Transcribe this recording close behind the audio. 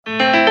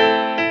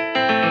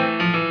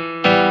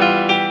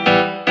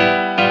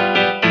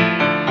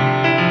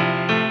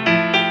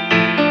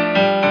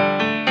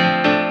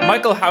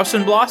Michael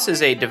Hausenblas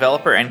is a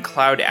developer and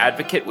cloud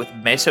advocate with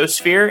Mesos,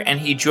 and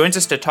he joins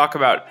us to talk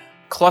about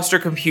cluster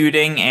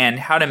computing and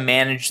how to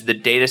manage the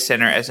data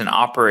center as an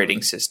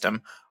operating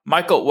system.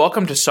 Michael,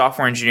 welcome to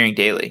Software Engineering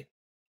Daily.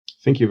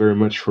 Thank you very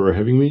much for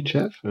having me,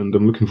 Jeff, and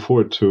I'm looking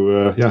forward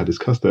to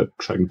discuss that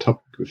exciting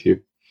topic with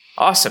you.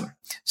 Awesome.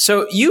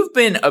 So you've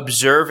been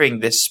observing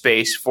this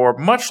space for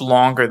much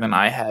longer than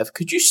I have.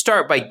 Could you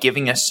start by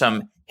giving us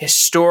some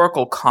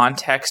historical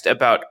context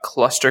about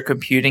cluster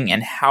computing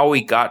and how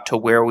we got to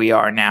where we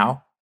are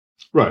now?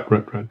 Right.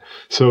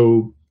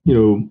 So,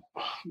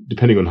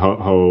 depending on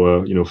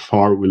how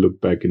far we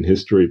look back in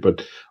history,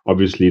 but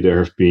obviously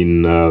there have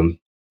been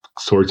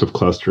sorts of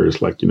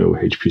clusters like,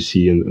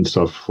 HPC and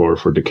stuff for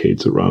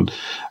decades around.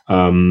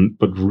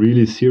 But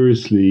really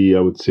seriously,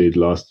 I would say the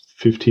last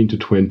 15 to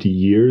 20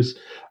 years,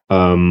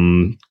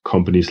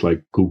 companies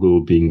like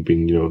Google being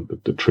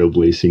the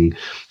trailblazing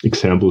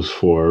examples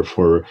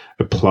for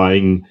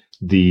applying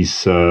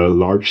these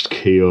large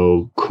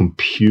scale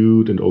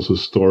compute and also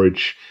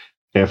storage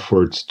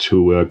efforts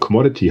to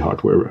commodity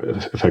hardware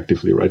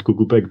effectively, right?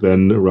 Google back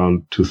then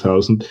around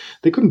 2000,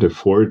 they couldn't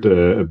afford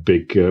a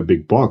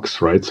big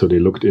box, right? So they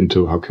looked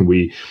into how can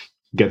we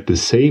get the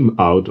same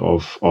out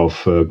of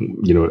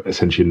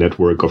essentially a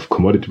network of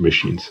commodity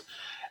machines.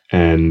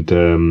 And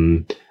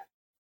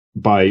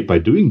by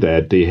doing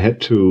that, they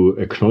had to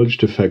acknowledge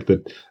the fact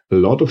that a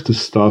lot of the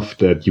stuff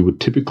that you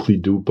would typically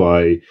do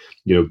by,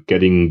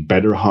 getting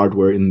better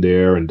hardware in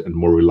there and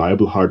more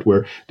reliable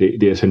hardware, they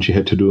essentially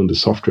had to do on the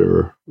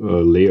software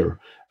layer,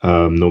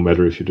 no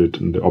matter if you did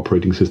it in the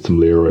operating system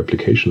layer or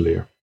application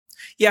layer.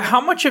 Yeah,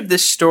 how much of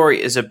this story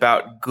is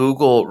about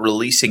Google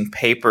releasing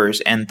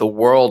papers and the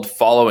world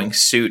following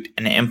suit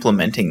and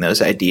implementing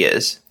those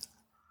ideas?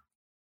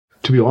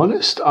 To be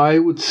honest, I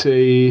would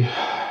say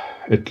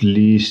at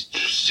least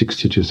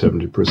 60 to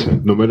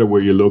 70%, no matter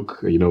where you look,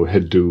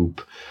 Hadoop,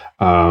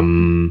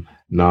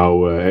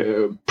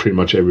 now pretty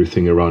much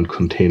everything around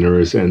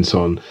containers and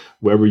so on.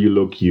 Wherever you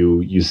look,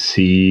 you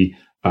see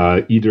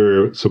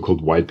either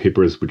so-called white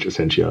papers, which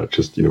essentially are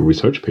just,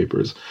 research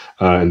papers.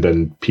 And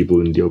then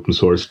people in the open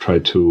source try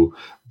to,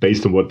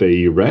 based on what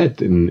they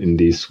read in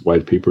these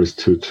white papers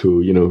to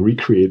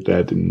recreate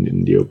that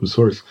in the open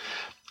source.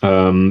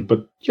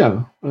 But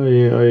yeah,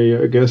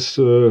 I guess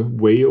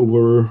way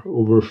over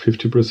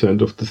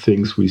 50% of the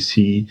things we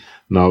see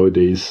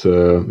nowadays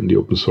in the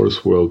open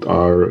source world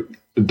are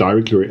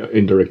directly or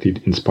indirectly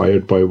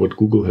inspired by what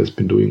Google has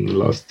been doing in the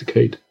last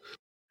decade.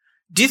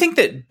 Do you think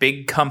that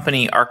big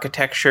company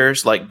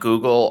architectures like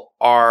Google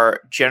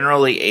are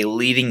generally a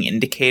leading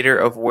indicator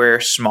of where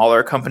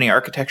smaller company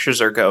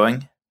architectures are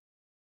going?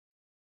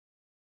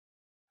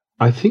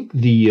 I think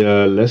the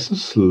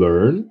lessons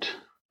learned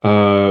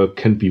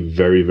can be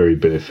very, very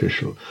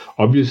beneficial.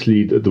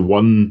 Obviously, the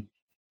one,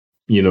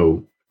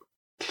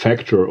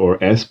 factor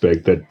or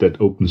aspect that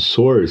open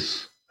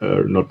source,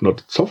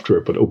 not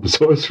software, but open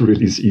source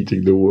really is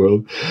eating the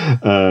world.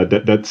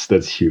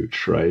 That's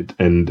huge, right?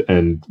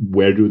 And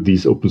where do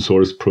these open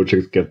source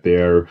projects get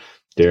their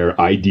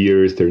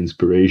ideas, their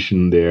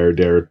inspiration,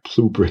 their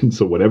blueprints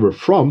or whatever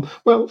from?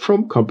 Well,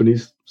 from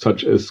companies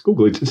such as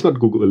Google. It's not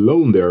Google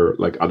alone. There are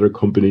like other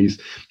companies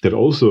that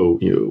also,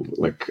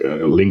 like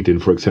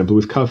LinkedIn, for example,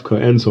 with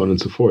Kafka and so on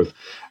and so forth.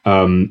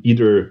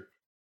 Either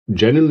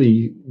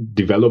generally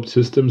developed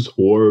systems,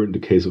 or in the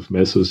case of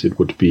Mesos, it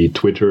would be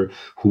Twitter,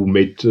 who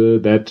made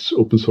that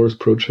open source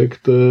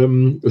project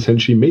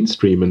essentially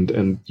mainstream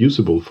and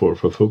usable for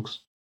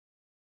folks.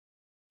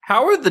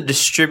 How are the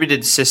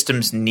distributed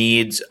systems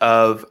needs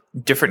of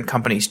different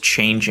companies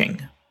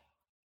changing?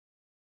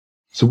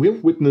 So we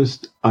have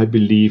witnessed, I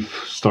believe,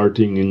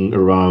 starting in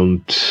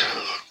around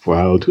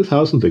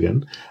 2000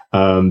 again,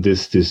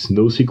 this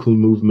NoSQL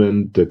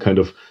movement, the kind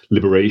of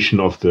liberation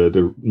of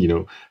the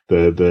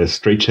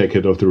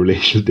straitjacket of the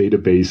relational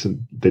database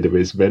and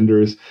database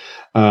vendors,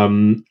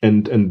 and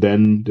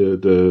then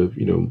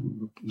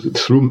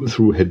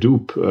through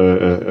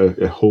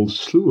Hadoop, a whole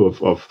slew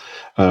of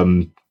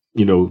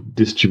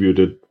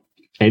distributed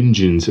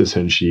engines,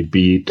 essentially,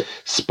 be it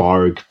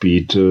Spark, be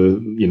it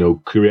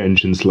query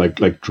engines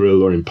like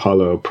Drill or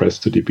Impala or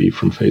PrestoDB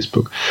from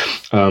Facebook.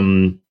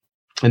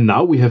 And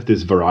now we have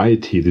this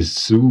variety, this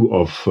zoo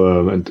of,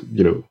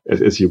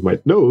 as you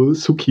might know,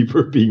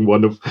 Zookeeper being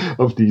one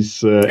of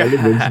these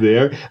elements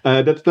there.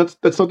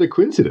 That's not a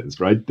coincidence,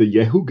 right? The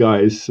Yahoo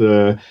guys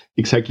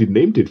exactly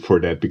named it for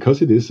that,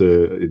 because it is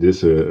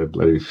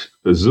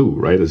a zoo,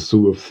 right? A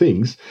zoo of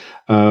things.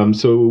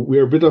 So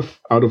we're a bit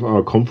out of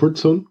our comfort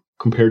zone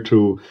compared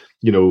to,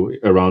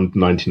 around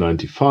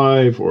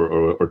 1995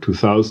 or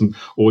 2000.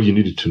 All you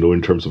needed to know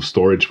in terms of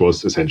storage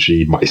was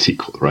essentially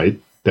MySQL, right?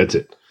 That's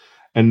it.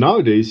 And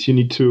nowadays you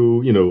need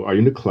to, are you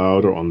in the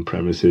cloud or on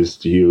premises?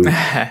 Do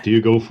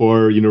you go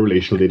for,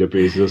 relational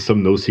databases,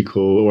 some NoSQL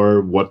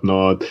or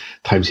whatnot,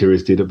 time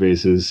series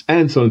databases,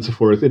 and so on and so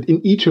forth. And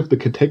in each of the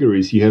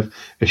categories, you have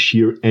a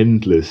sheer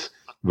endless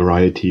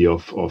variety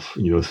of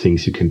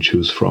things you can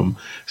choose from.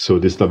 So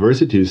this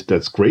diversity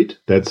that's great.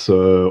 That's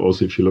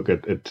also, if you look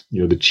at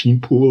the gene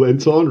pool and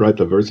so on, right?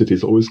 Diversity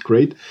is always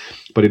great,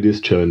 but it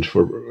is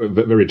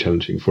very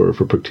challenging for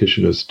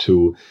practitioners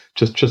to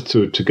just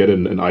to get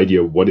an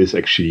idea of what is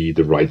actually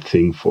the right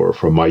thing for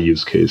my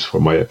use case,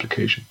 for my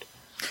application.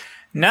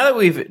 Now that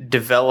we've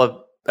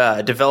developed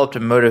a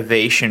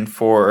motivation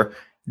for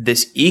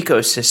this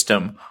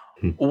ecosystem,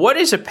 what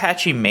is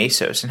Apache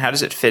Mesos and how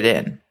does it fit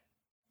in?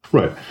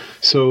 Right.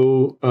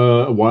 So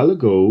a while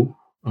ago,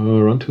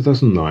 around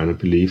 2009, I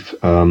believe,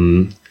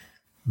 Ben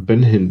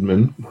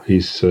Hindman,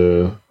 he's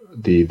the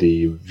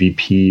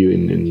VP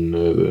in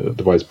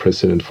the vice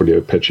president for the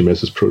Apache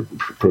Mesos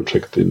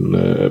project in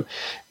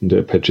the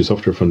Apache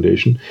Software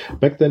Foundation.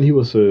 Back then, he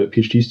was a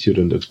PhD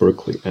student at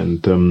Berkeley,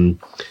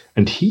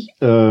 and he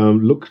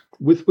looked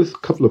with a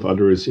couple of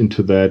others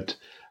into that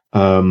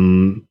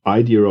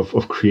idea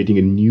of creating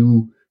a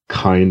new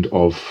kind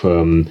of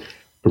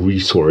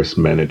resource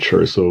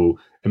manager. So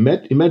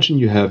imagine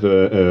you have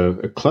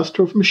a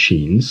cluster of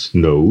machines,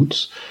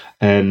 nodes,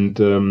 and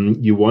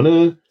you want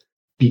to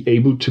be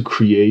able to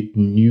create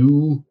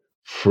new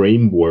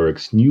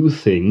frameworks, new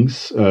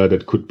things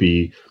that could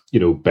be,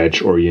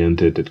 batch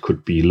oriented, that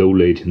could be low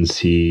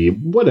latency,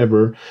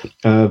 whatever,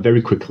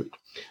 very quickly.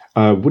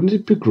 Wouldn't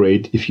it be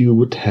great if you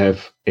would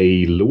have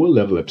a lower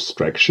level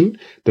abstraction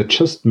that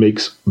just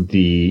makes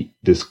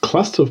this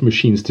cluster of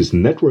machines, this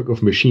network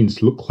of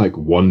machines, look like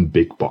one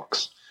big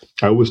box?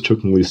 I always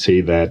jokingly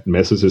say that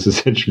Mesos is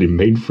essentially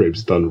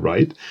mainframes done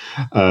right.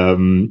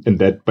 And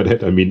that, by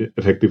that, I mean,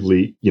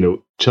 effectively,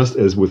 just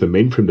as with a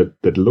mainframe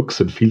that looks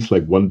and feels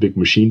like one big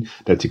machine,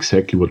 that's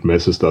exactly what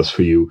Mesos does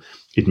for you.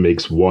 It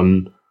makes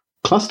one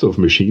cluster of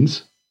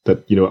machines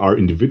that, are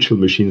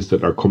individual machines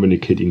that are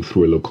communicating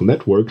through a local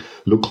network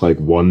look like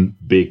one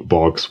big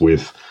box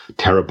with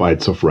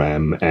terabytes of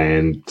RAM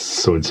and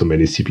so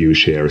many CPU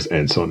shares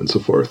and so on and so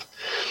forth.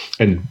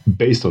 And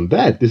based on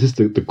that, this is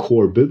the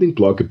core building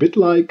block, a bit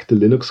like the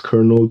Linux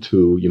kernel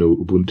to,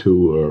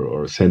 Ubuntu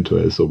or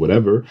CentOS or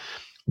whatever.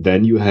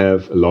 Then you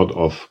have a lot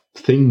of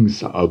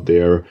things out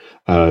there,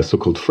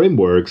 so-called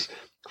frameworks.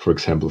 For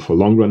example, for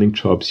long-running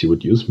jobs, you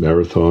would use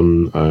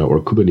Marathon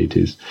or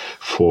Kubernetes.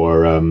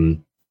 For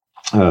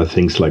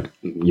things like,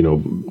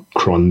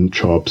 cron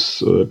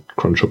jobs,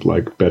 cron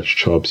job-like batch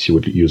jobs, you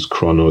would use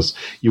Kronos.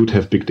 You would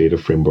have big data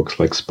frameworks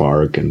like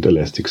Spark and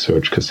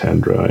Elasticsearch,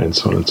 Cassandra, and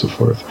so on and so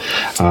forth.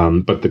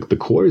 But the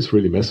core is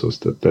really Mesos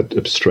that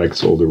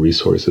abstracts all the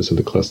resources in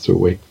the cluster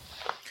away.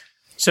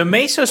 So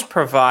Mesos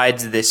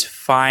provides this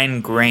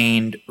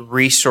fine-grained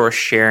resource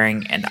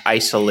sharing and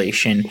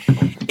isolation.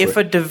 If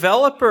a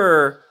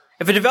developer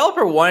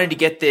wanted to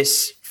get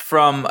this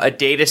from a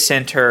data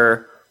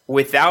center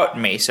without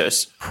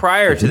Mesos,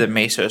 prior to the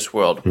Mesos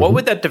world, what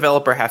would that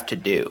developer have to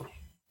do?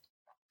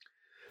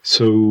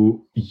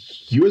 So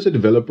you as a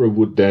developer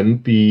would then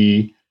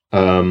be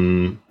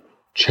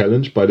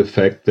challenged by the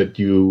fact that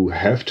you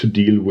have to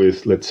deal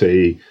with, let's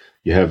say,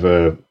 you have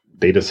a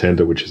data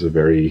center, which is a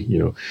very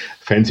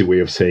fancy way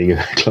of saying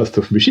a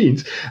cluster of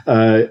machines,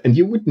 and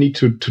you would need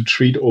to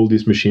treat all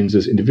these machines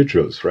as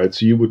individuals, right?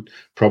 So you would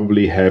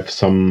probably have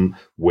some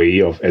way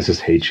of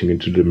SSHing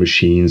into the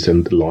machines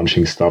and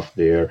launching stuff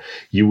there.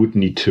 You would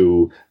need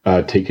to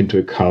take into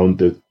account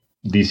that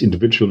these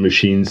individual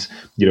machines,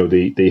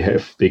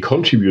 they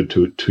contribute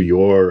to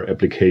your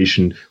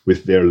application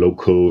with their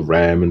local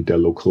RAM and their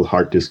local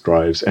hard disk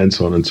drives and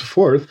so on and so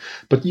forth.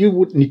 But you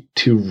would need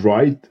to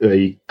write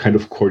a kind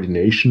of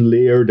coordination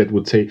layer that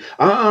would say,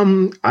 I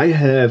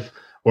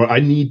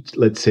need,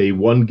 let's say,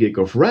 1 gig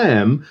of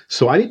RAM.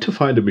 So I need to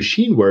find a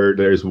machine where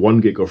there's 1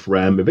 gig of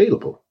RAM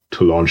available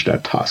to launch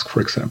that task,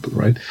 for example,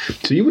 right?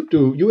 So you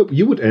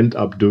would end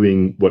up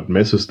doing what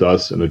Mesos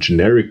does in a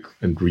generic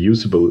and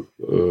reusable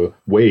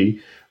way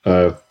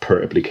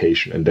per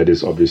application, and that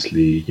is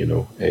obviously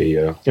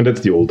and that's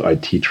the old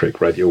IT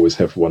trick, right? You always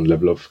have one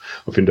level of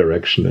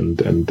indirection,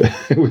 and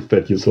with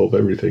that you solve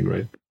everything,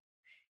 right?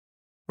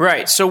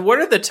 Right. So what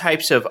are the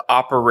types of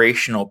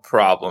operational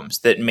problems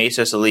that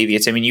Mesos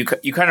alleviates? I mean, you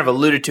kind of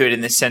alluded to it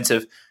in the sense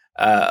of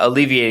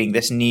alleviating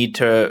this need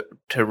to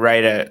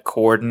write a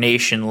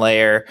coordination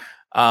layer.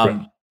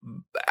 Right.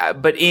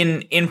 But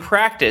in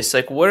practice,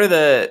 like what are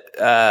the,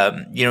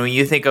 when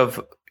you think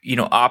of,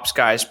 ops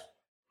guys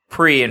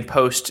pre and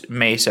post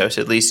Mesos,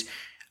 at least,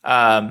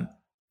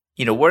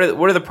 what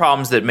are the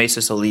problems that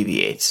Mesos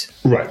alleviates?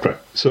 Right.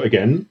 So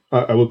again,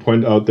 I will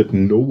point out that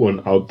no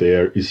one out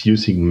there is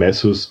using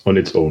Mesos on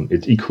its own.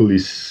 It's equally,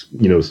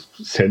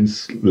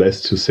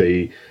 senseless to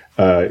say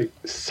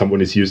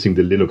someone is using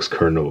the Linux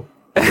kernel.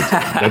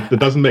 That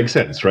doesn't make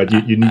sense, right?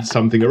 You need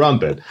something around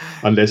that.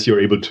 Unless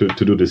you're able to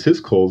do the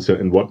syscalls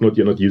and whatnot,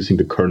 you're not using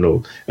the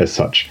kernel as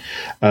such.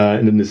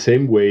 And in the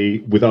same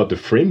way, without the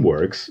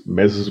frameworks,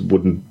 Mesos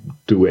wouldn't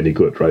do any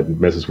good, right?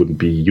 Mesos wouldn't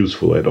be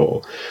useful at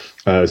all.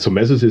 So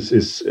Mesos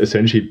is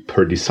essentially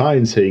per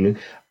design saying,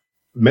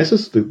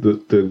 Mesos,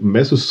 the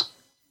Mesos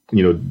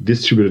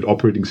distributed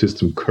operating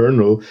system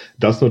kernel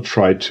does not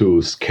try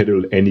to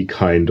schedule any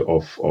kind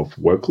of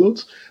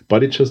workloads,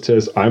 but it just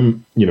says,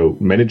 I'm,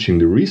 managing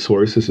the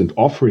resources and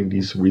offering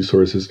these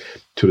resources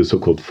to the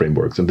so-called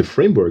frameworks. And the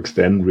frameworks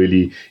then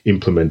really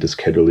implement the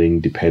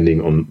scheduling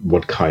depending on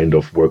what kind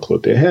of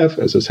workload they have.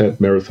 As I said,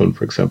 Marathon,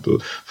 for example,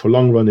 for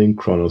long running,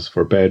 Chronos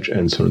for batch,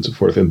 and so on and so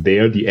forth. And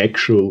there the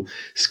actual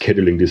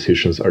scheduling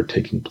decisions are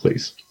taking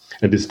place.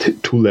 And this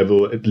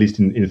two-level, at least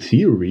in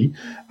theory,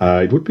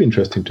 it would be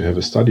interesting to have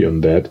a study on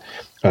that.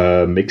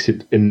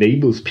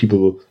 Enables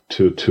people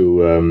to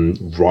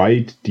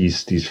write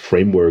these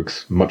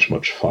frameworks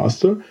much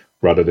faster,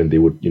 rather than they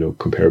would,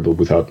 comparable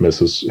without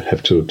Mesos,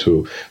 have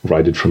to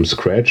write it from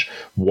scratch.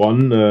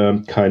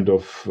 One kind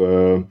of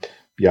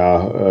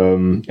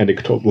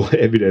anecdotal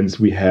evidence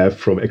we have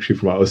from our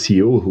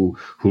CEO who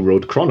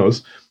wrote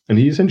Chronos. And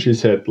he essentially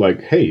said,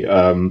 like, hey,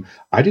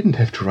 I didn't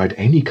have to write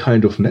any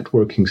kind of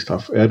networking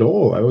stuff at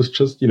all. I was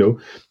just,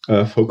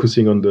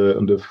 focusing on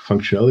the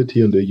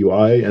functionality, on the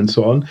UI, and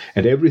so on,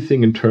 and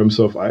everything in terms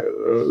of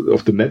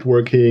the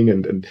networking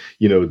and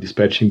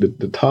dispatching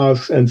the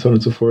tasks and so on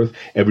and so forth.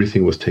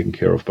 Everything was taken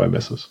care of by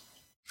Mesos.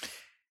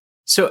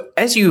 So,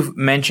 as you've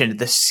mentioned,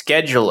 the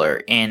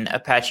scheduler in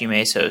Apache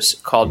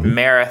Mesos called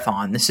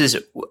Marathon. This is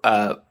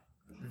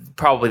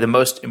probably the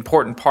most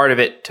important part of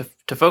it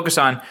to focus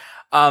on.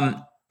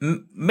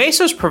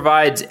 Mesos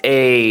provides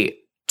a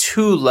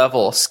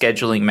two-level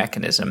scheduling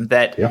mechanism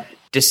that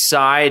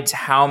decides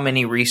how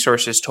many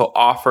resources to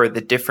offer the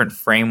different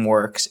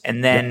frameworks,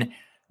 and then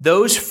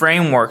those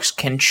frameworks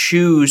can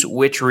choose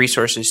which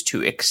resources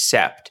to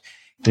accept.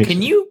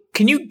 Can you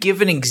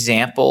give an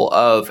example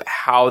of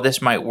how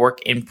this might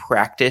work in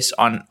practice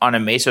on a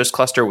Mesos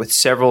cluster with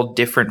several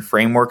different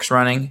frameworks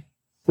running?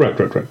 Right.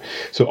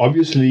 So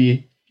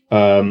obviously,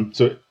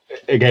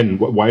 again,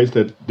 why is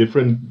that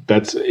different?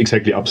 That's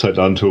exactly upside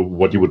down to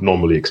what you would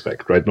normally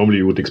expect, right? Normally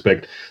you would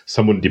expect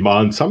someone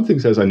demands something,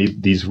 says, I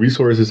need these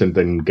resources, and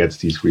then gets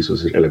these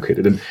resources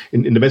allocated. And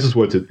in the Mesos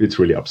world, it's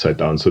really upside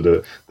down. So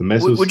the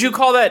Mesos... Would you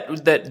call that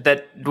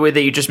way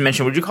that you just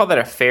mentioned, would you call that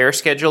a fair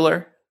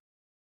scheduler?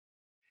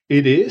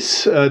 It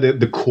is.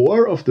 The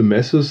core of the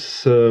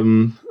Mesos,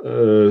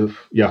 of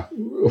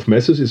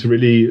Mesos is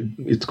really,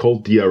 it's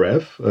called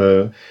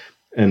DRF.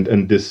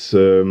 And this,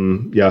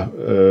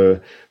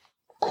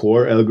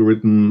 core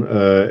algorithm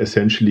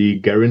essentially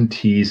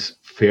guarantees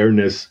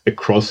fairness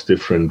across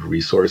different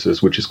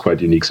resources, which is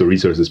quite unique. So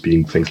resources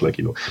being things like,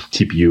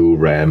 TPU,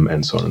 RAM,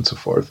 and so on and so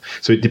forth.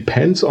 So it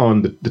depends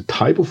on the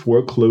type of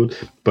workload,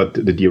 but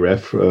the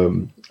DRF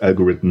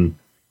algorithm,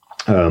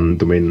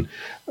 domain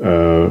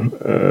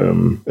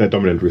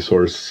dominant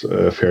resource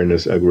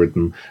fairness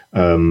algorithm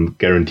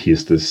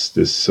guarantees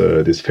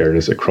this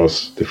fairness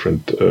across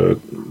different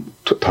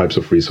types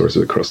of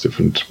resources, across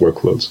different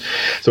workloads.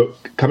 So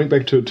coming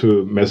back to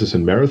Mesos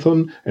and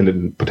Marathon, and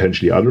then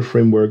potentially other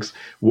frameworks,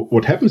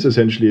 what happens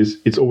essentially is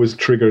it's always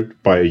triggered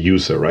by a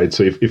user, right?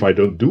 So if I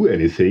don't do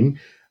anything,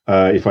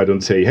 if I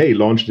don't say, hey,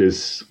 launch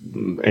this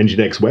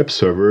Nginx web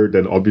server,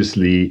 then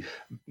obviously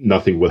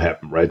nothing will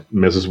happen, right?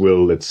 Mesos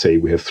will, let's say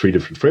we have 3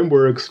 different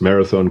frameworks,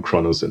 Marathon,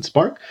 Chronos, and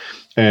Spark.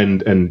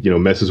 And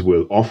Mesos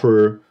will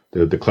offer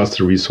the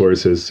cluster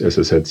resources, as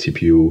I said,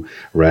 CPU,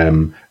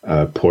 RAM,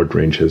 port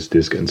ranges,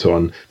 disk, and so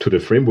on, to the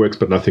frameworks,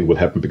 but nothing will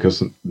happen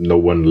because no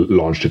one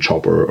launched a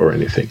job or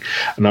anything.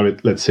 Now,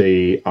 let's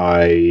say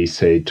I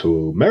say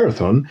to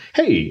Marathon,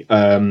 hey,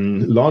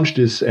 launch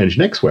this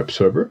Nginx web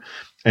server.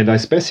 And I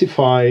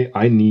specify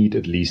I need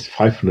at least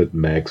 500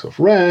 megs of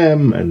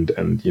RAM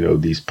and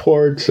these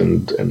ports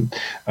and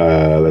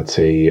let's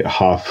say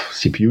half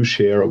CPU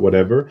share or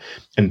whatever.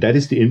 And that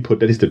is the input,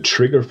 that is the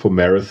trigger for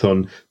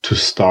Marathon to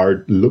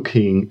start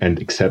looking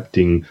and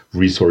accepting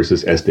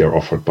resources as they are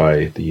offered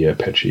by the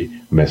Apache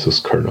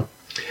Mesos kernel.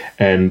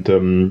 And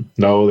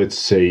now let's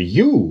say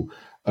you,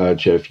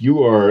 Jeff,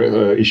 you are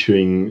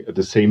issuing at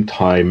the same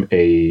time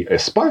a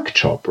Spark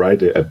job,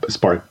 right? A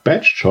Spark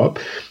batch job.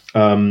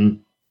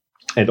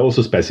 And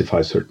also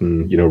specify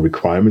certain,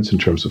 requirements in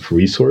terms of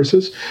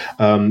resources.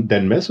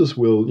 Then Mesos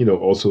will,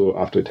 also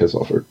after it has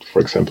offered, for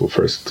example,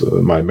 first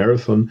my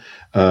Marathon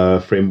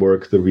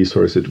framework, the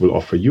resource, it will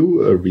offer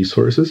you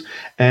resources,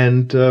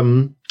 and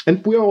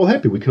we are all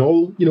happy. We can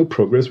all,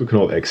 progress. We can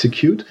all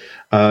execute,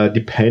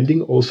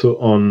 depending also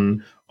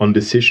on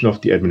decision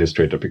of the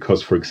administrator.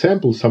 Because, for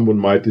example, someone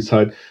might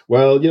decide,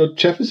 well,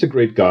 Jeff is a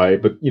great guy,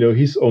 but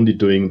he's only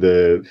doing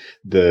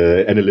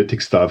the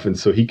analytic stuff, and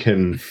so he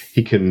can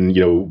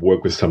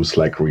work with some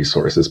Slack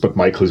resources. But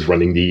Michael is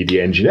running the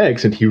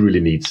Nginx, and he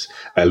really needs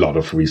a lot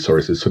of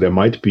resources. So there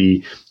might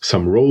be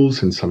some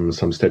roles and some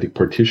static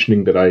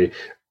partitioning that I,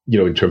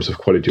 in terms of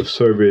quality of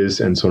service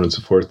and so on and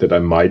so forth, that I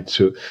might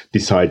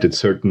decide that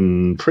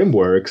certain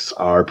frameworks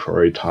are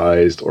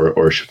prioritized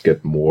or should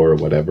get more or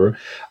whatever.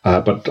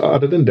 But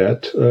other than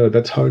that,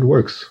 that's how it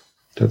works.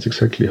 That's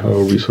exactly how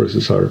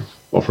resources are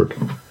offered.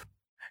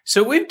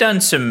 So we've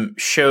done some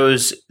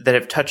shows that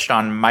have touched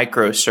on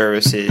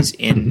microservices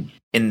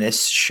in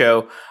this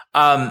show.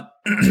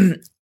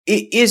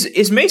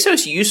 Is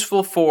Mesos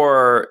useful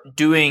for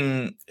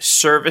doing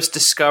service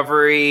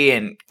discovery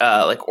and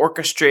like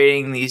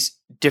orchestrating these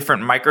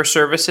different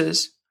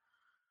microservices?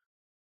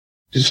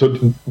 So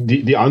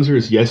the answer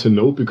is yes and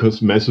no,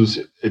 because Mesos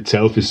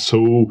itself is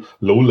so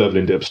low level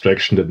in the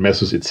abstraction that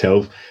Mesos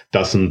itself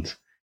doesn't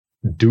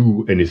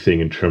do anything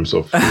in terms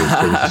of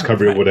service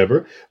discovery or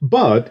whatever.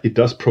 But it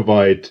does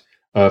provide,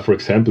 for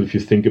example, if you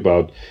think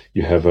about,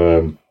 you have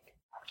a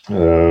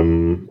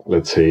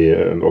let's say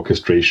an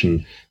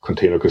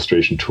container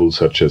orchestration tool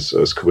such as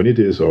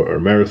Kubernetes or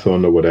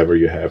Marathon or whatever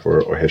you have,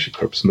 or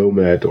HashiCorp's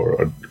Nomad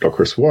or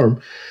Docker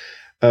Swarm.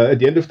 At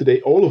the end of the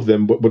day, all of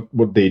them,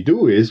 what they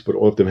do is, what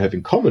all of them have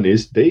in common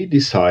is, they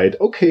decide,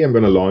 okay, I'm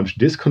going to launch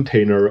this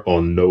container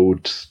on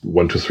node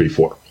 1, 2, 3,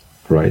 4,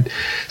 right?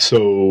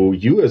 So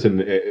you as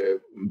an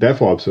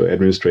DevOps or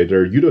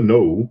administrator, you don't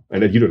know,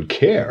 and you don't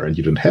care, and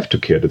you don't have to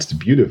care, that's the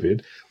beauty of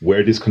it,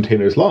 where this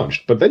container is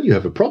launched. But then you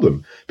have a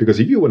problem, because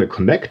if you want to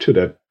connect to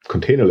that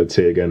container, let's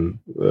say again,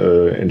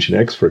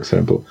 Nginx, for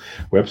example,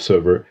 web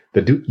server,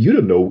 you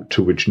don't know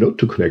to which node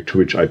to connect, to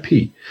which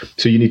IP.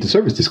 So you need the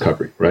service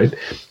discovery, right?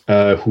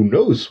 Who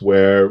knows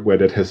where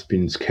that has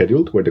been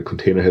scheduled, where the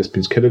container has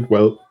been scheduled?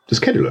 Well, the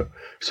scheduler.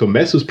 So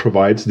Mesos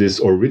provides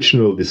this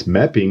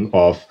mapping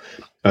of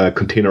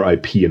container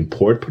IP and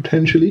port,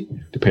 potentially,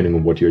 depending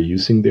on what you're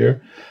using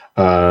there,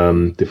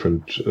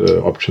 different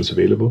options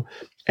available,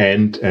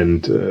 and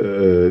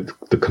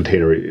the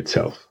container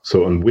itself.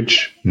 So on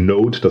which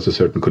node does a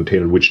certain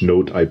container, which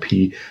node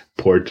IP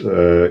port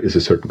is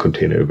a certain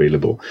container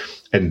available.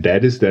 And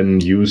that is then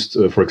used,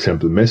 for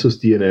example, Mesos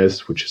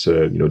DNS, which is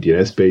a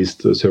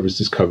DNS-based service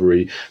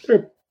discovery. There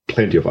are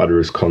plenty of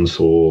others,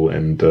 Console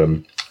and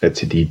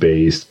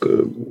etcd-based,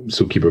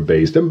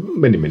 Zookeeper-based, and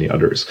many, many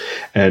others.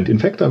 And in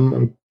fact,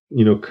 I'm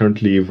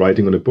currently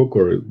writing on a book,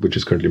 which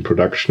is currently in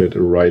production at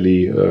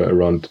O'Reilly,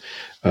 around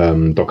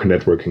Docker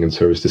networking and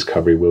service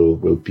discovery,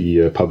 will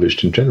be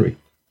published in January.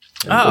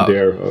 And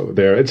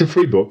there, it's a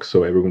free book,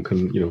 so everyone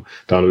can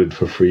download it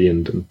for free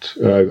and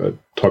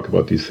talk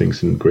about these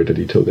things in greater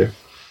detail there.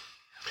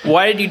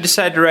 Why did you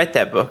decide to write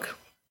that book?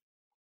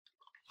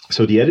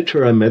 So the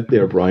editor I met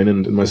there, Brian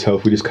and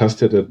myself, we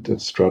discussed it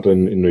at Strata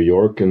in New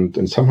York,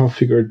 and somehow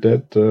figured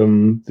that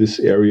this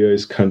area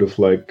is kind of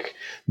like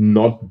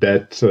not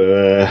that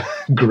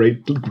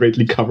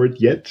greatly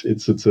covered yet.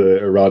 It's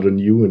a rather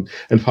new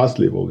and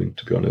fastly evolving,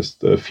 to be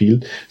honest,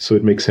 field. So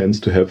it makes sense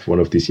to have one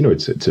of these.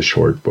 It's a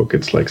short book.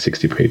 It's like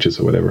 60 pages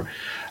or whatever.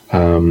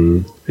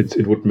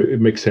 It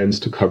makes sense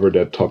to cover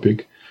that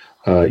topic,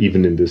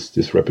 even in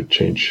this rapid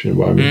change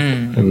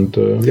environment. And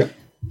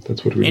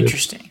that's what we did.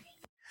 Interesting.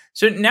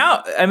 So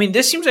now,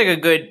 this seems like a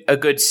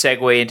good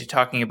segue into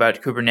talking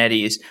about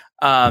Kubernetes.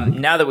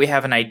 Now that we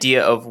have an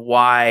idea of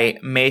why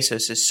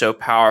Mesos is so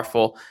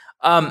powerful.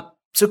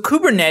 So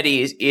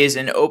Kubernetes is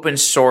an open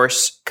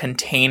source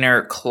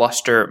container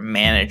cluster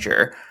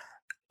manager.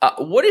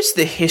 What is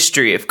the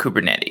history of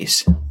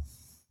Kubernetes?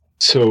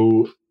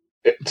 So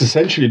it's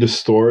essentially the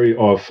story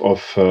of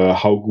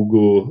how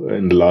Google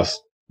in the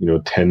last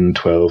 10,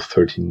 12,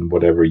 13,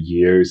 whatever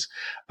years,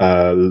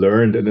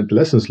 learned, and the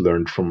lessons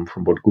learned from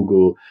what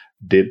Google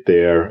did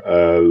there,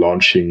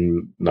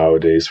 launching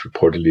nowadays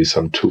reportedly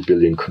some 2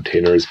 billion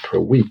containers per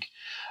week.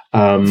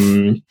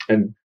 And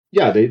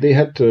yeah, they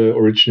had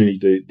originally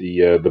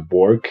the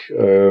Borg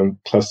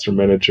cluster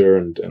manager,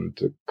 and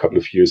a couple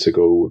of years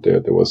ago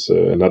there was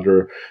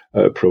another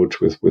approach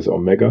with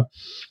Omega.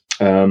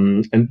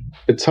 And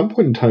at some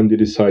point in time, they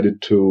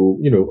decided to,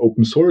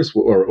 open source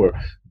or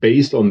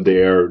based on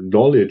their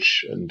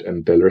knowledge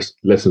and their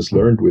lessons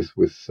learned with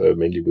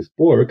mainly with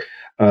Borg,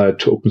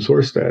 to open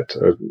source that,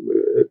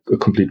 a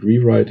complete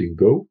rewrite in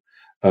Go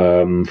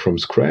from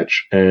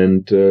scratch.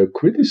 And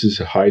Kubernetes is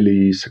a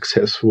highly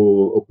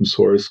successful open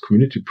source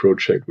community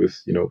project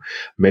with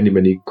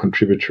many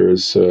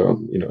contributors.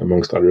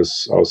 Amongst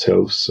others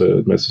ourselves,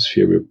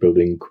 Mesosphere. We're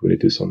building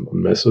Kubernetes on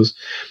Mesos,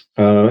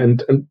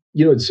 and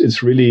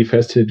it's really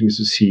fascinating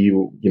to see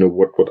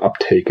what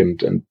uptake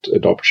and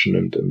adoption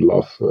and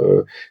love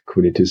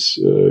Kubernetes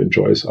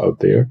enjoys out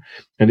there.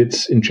 And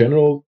it's in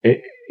general,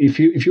 if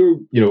you're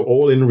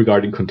all in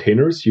regarding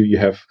containers, you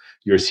have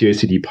your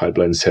CI/CD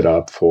pipeline set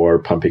up for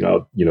pumping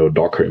out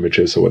Docker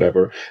images or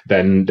whatever,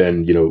 then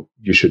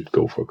you should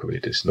go for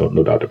Kubernetes.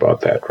 No doubt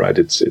about that, right?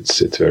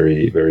 It's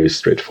very, very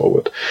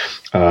straightforward.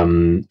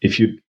 If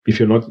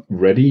you're not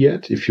ready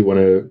yet, if you want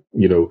to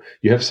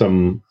you have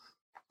some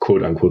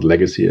quote unquote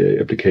legacy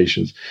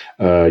applications,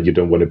 you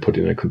don't want to put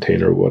in a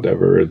container or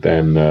whatever,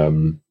 then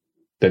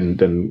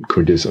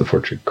Kubernetes is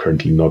unfortunately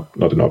currently not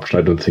an option.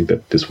 I don't think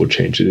that this will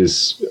change. It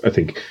is, I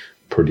think,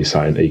 per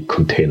design, a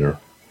container,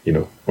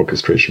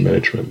 orchestration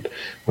management,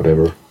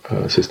 whatever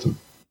system.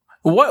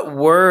 What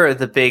were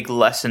the big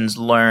lessons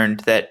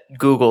learned that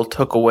Google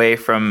took away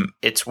from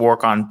its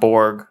work on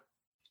Borg?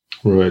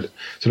 Right.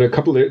 So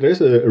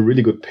there's a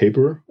really good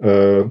paper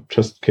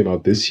just came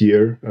out this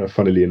year,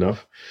 funnily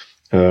enough,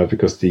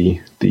 because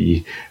the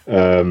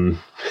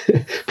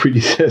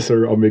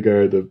predecessor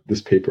Omega,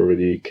 this paper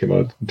already came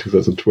out in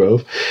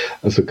 2012,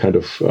 so kind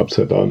of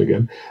upside down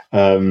again.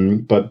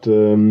 But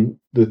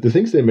the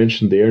things they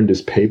mentioned there in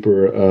this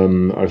paper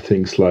are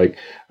things like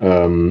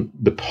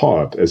the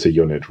pod as a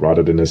unit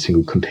rather than a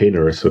single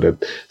container, so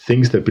that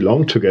things that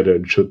belong together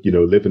and should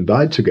live and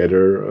die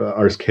together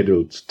are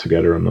scheduled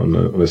together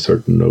on a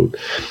certain node.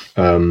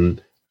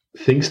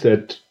 Things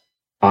that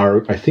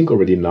are, I think,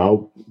 already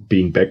now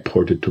being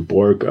backported to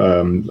Borg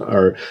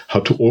are how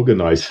to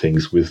organize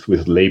things with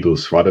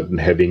labels rather than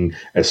having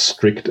a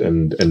strict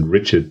and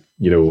rigid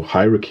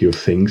hierarchy of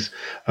things.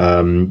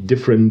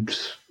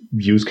 Different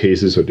use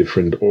cases or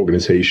different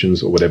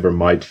organizations or whatever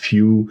might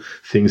view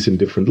things in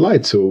different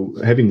light. So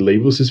having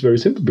labels is very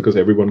simple because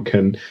everyone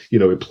can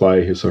apply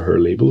his or her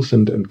labels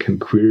and can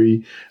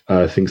query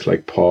things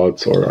like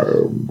pods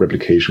or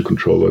replication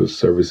controllers,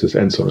 services,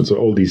 and so on. So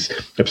all these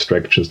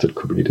abstractions that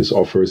Kubernetes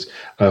offers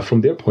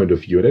from their point of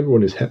view, and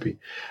everyone is happy.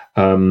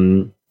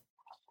 The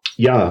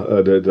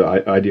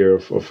idea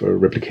of a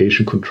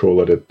replication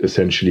controller that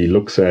essentially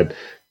looks at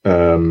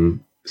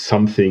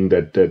something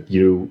that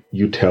you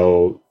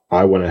tell,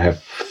 I want to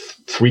have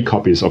 3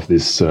 copies of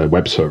this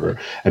web server,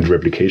 and the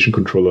replication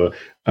controller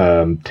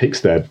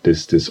takes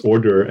this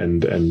order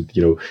and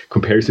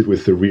compares it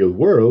with the real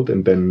world,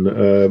 and then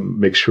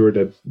makes sure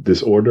that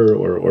this order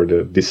or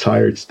the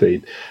desired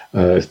state,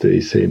 as they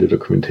say in the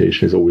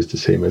documentation, is always the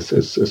same as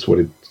what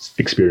it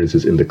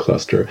experiences in the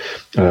cluster.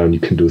 You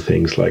can do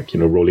things like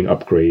rolling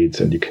upgrades,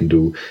 and you can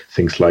do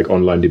things like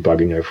online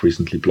debugging. I've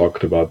recently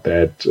blogged about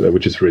that,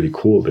 which is really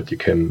cool, that you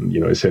can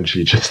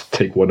essentially just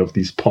take one of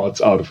these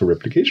pods out of a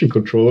replication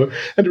controller,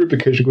 and the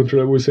replication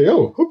controller will say,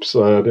 oh, oops,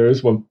 there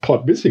is one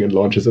pod missing, and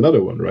launches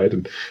another one, right?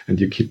 And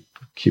you keep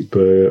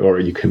or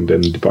you can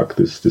then debug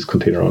this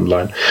container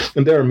online.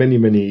 And there are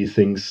many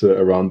things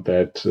around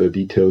that,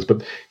 details,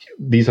 but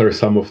these are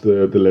some of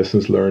the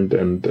lessons learned,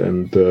 and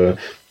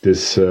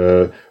this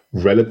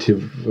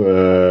relative,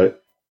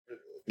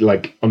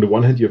 like on the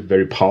one hand, you have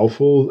very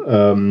powerful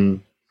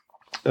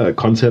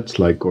concepts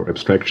or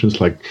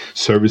abstractions like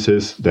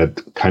services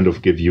that kind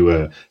of give you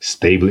a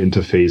stable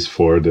interface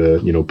for the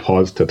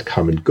pods that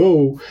come and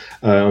go.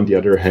 On the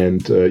other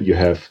hand, you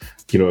have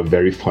a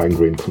very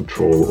fine-grained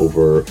control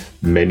over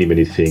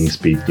many things,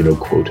 be it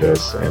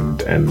quotas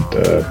and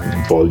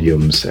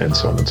volumes and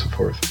so on and so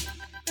forth.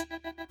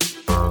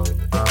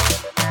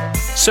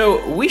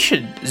 So we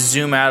should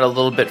zoom out a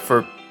little bit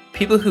for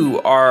people who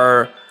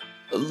are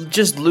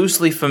just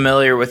loosely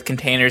familiar with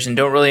containers and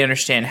don't really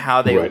understand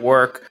how they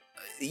work.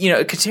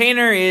 A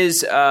container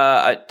is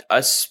a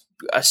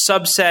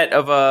subset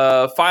of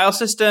a file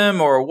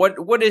system, or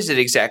what is it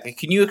exactly?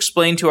 Can you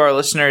explain to our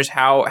listeners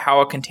how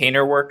a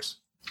container works?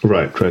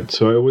 Right.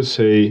 So I always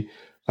say,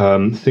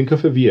 think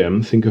of a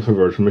VM, think of a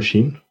virtual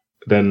machine,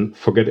 then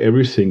forget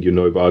everything you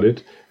know about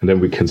it, and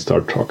then we can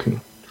start talking.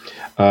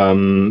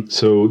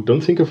 So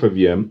don't think of a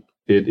VM.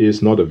 It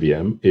is not a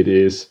VM. It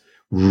is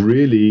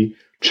really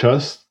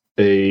just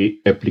a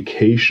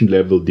application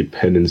level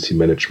dependency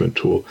management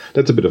tool.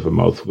 That's a bit of a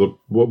mouthful.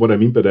 What I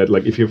mean by that,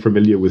 like if you're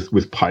familiar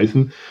with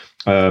Python,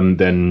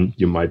 then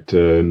you might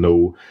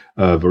know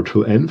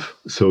virtual env.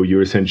 So you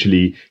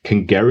essentially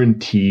can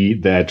guarantee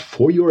that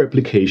for your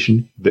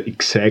application, the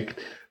exact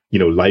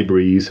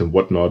libraries and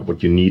whatnot,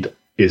 what you need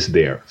is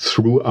there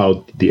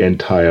throughout the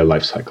entire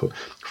lifecycle,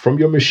 from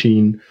your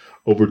machine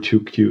over to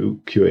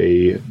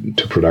QA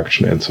to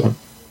production and so on.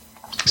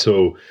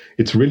 So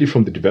it's really,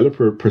 from the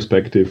developer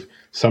perspective,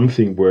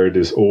 something where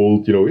this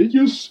old, it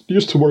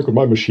used to work on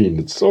my machine.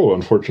 It's so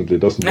unfortunately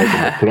it doesn't work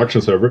on my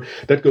production server.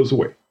 That goes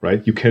away,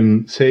 right? You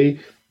can say,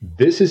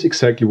 this is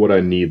exactly what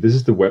I need. This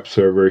is the web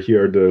server.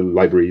 Here are the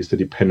libraries, the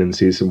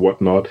dependencies and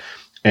whatnot.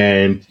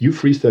 And you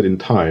freeze that in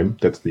time.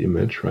 That's the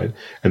image, right?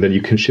 And then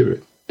you can ship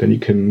it. Then you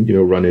can,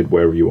 run it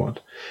wherever you want.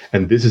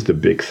 And this is the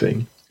big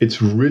thing.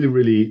 It's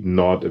really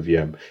not a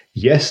VM.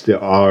 Yes,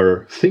 there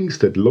are things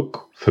that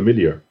look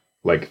familiar,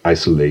 like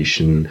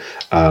isolation,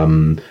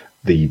 the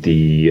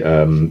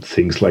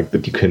things like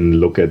that you can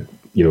look at.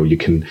 You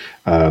can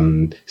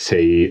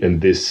say,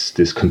 and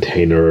this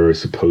container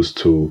is supposed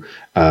to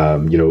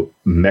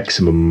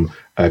maximum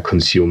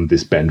consume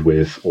this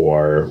bandwidth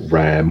or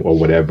RAM or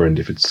whatever, and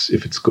if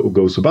it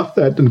goes above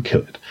that, then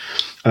kill it.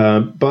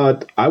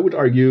 But I would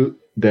argue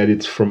that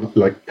it's from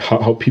like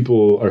how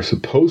people are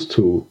supposed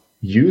to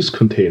use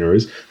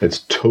containers that's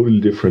totally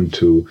different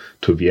to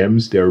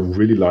VMs. They're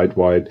really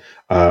lightweight.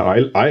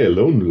 I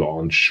alone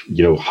launch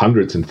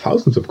hundreds and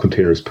thousands of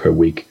containers per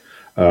week.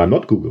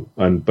 Not Google,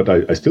 but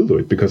I still do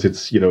it because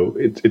it's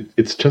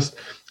it's just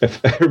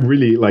a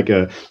really like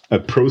a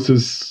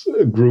process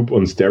group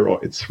on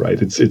steroids,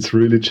 right? It's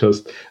really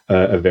just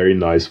a very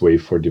nice way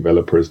for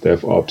developers,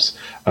 DevOps,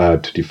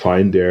 to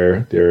define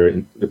their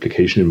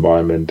application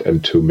environment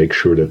and to make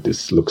sure that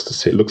this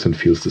looks and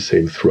feels the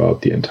same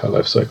throughout the entire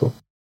lifecycle.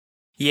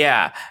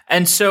 Yeah,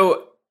 and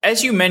so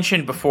as you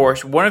mentioned before,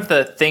 one of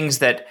the things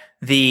that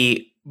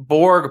the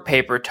Borg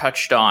paper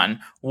touched on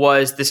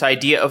was this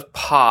idea of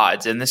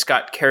pods, and this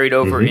got carried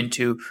over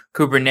into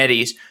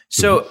Kubernetes.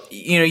 So,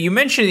 you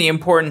mentioned the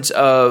importance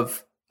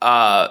of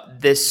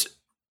this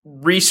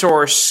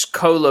resource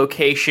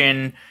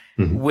co-location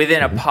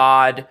within a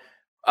pod.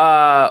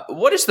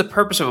 What is the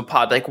purpose of a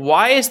pod? Like,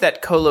 why is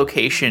that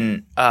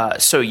co-location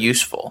so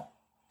useful?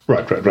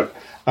 Right.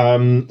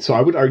 So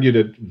I would argue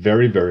that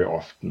very, very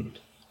often,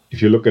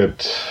 if you look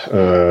at,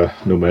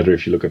 no matter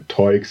if you look at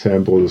toy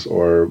examples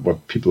or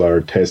what people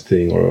are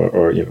testing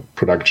or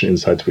production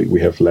insights,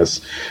 we have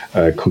less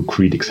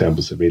concrete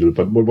examples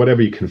available. But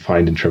whatever you can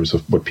find in terms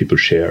of what people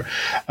share,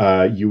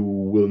 you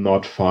will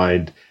not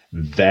find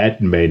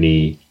that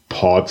many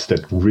pods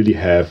that really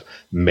have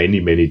many,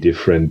 many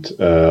different,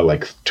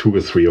 like 2 or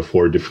 3 or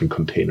 4 different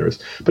containers.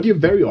 But you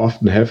very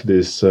often have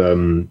this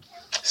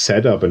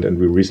setup, and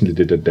we recently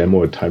did a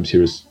demo, a time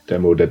series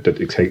demo that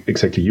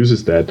exactly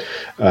uses that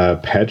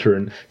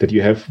pattern, that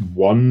you have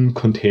one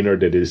container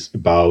that is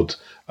about,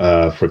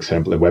 for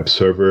example, a web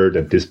server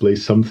that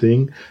displays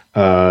something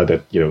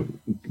that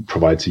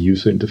provides a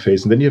user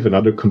interface, and then you have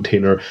another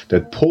container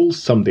that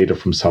pulls some data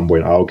from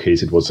somewhere. In our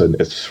case, it was an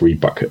S3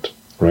 bucket,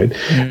 right?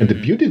 And the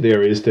beauty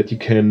there is that you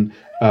can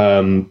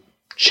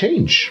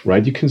change,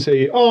 right? You can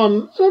say, I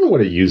don't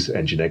want to use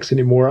Nginx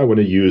anymore. I want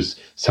to use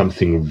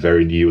something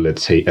very new,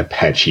 let's say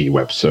Apache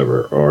web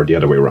server, or the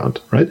other way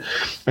around, right?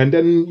 And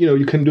then,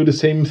 you can do the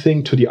same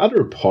thing to the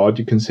other pod.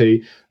 You can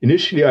say,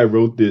 initially I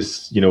wrote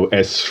this,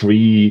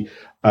 S3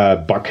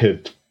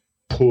 bucket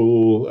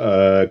pull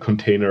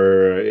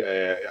container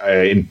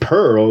in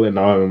Perl, and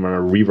now I'm going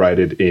to rewrite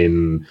it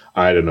in,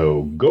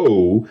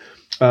 Go,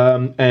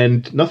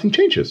 and nothing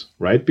changes,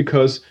 right?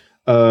 Because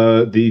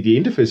the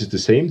interface is the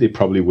same. They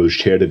probably will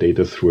share the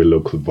data through a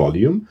local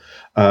volume,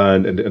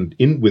 and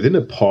within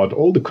a pod,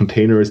 all the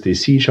containers, they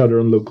see each other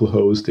on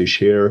localhost. They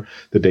share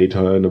the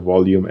data and the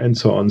volume and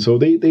so on. So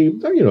they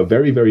are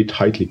very, very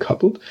tightly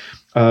coupled.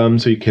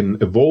 So you can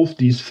evolve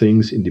these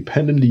things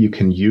independently. You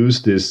can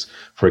use this,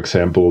 for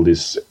example,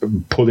 this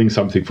pulling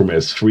something from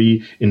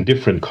S3 in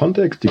different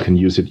contexts. You can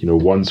use it,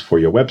 once for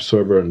your web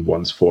server and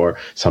once for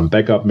some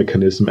backup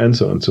mechanism and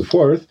so on and so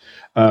forth.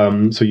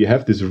 So you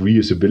have this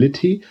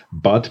reusability,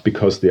 but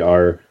because they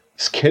are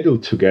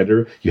scheduled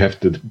together, you have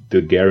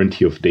the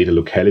guarantee of data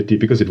locality,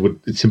 because it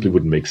simply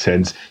wouldn't make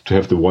sense to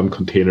have the one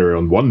container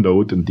on one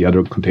node and the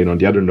other container on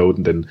the other node,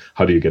 and then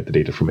how do you get the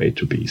data from A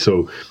to B?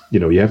 So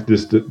you have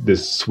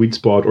this sweet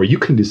spot, or you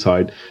can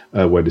decide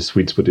where the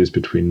sweet spot is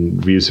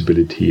between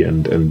reusability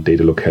and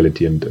data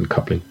locality and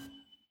coupling.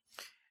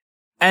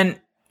 And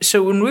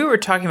so when we were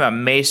talking about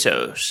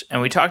Mesos,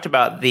 and we talked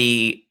about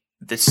the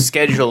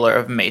scheduler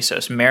of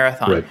Mesos,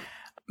 Marathon, right.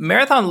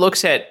 Marathon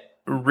looks at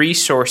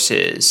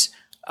resources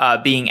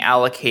being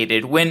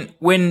allocated. When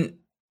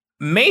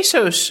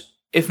Mesos,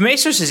 if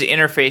Mesos is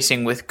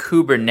interfacing with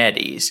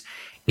Kubernetes,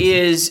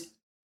 is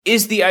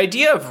the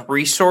idea of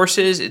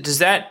resources, does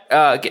that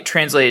get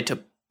translated to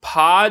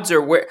pods,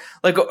 or where?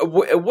 Like,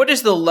 what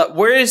is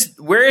where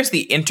is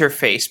the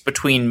interface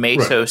between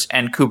Mesos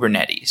and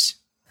Kubernetes?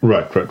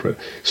 Right.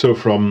 So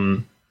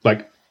from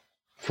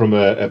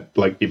a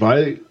if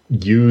I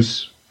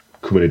use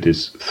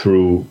Kubernetes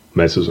through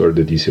Mesos or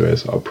the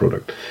DCOS, our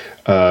product,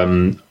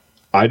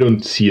 I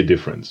don't see a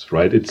difference,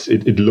 right?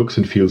 It looks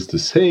and feels the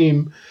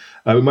same.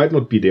 We might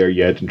not be there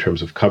yet in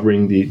terms of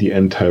covering the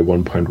entire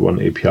 1.1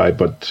 API,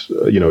 but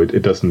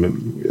it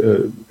doesn't.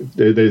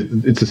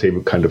 It's the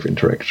same kind of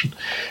interaction.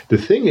 The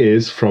thing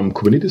is, from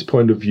Kubernetes'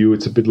 point of view,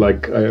 it's a bit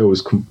like I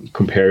always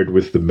compare it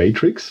with the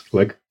matrix.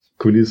 Like,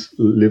 Kubernetes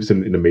lives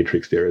in a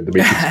matrix there, and the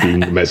matrix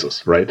being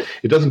Mesos, right?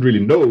 It doesn't really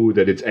know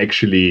that it's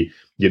actually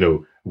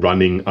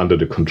running under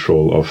the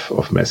control of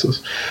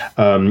Mesos.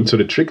 So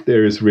the trick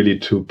there is really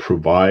to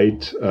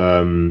provide,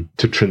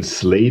 to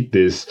translate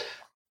this,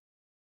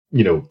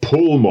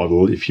 pull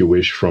model, if you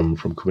wish, from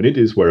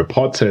Kubernetes, where a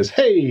pod says,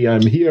 "Hey,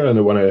 I'm here and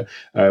I want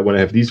to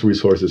have these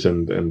resources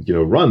and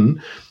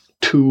run,"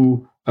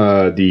 to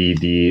at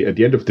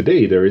the end of the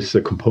day, there is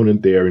a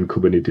component there in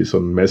Kubernetes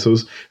on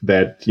Mesos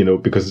that,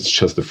 because it's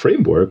just a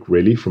framework,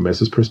 really, from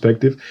Mesos'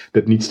 perspective,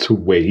 that needs to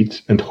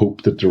wait and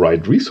hope that the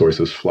right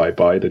resources fly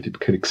by, that it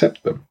can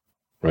accept them,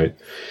 right?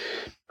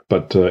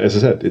 But as I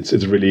said, it's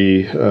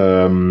really,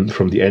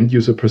 from the end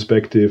user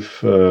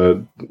perspective,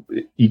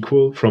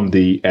 equal. From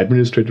the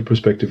administrator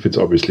perspective, it's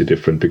obviously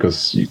different,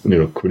 because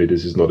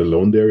Kubernetes is not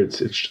alone there.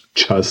 It's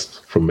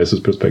just, from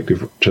Mesos'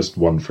 perspective, just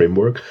one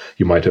framework.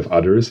 You might have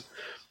others.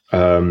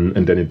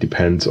 And then it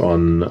depends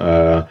on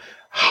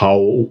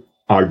how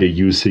are they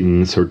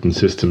using certain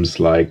systems,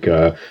 like,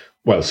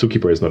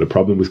 Zookeeper is not a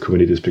problem with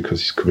Kubernetes,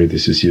 because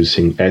Kubernetes is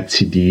using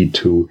etcd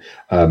to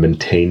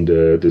maintain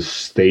the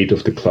state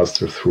of the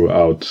cluster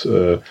throughout,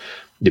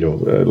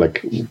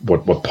 like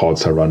what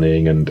pods are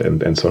running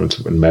and so on,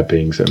 and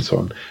mappings and so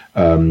on.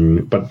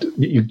 But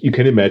you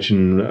can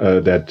imagine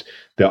that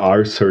there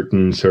are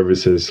certain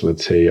services,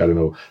 let's say,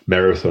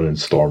 Marathon and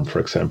Storm,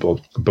 for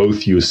example,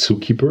 both use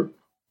Zookeeper.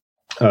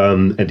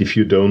 And if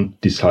you don't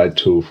decide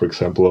to, for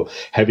example,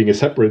 having a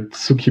separate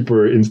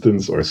Zookeeper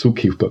instance or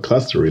Zookeeper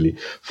cluster really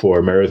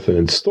for Marathon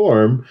and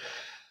Storm,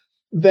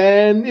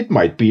 then it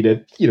might be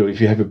that,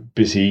 if you have a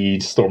busy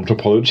Storm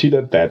topology,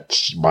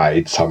 that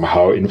might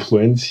somehow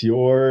influence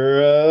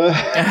your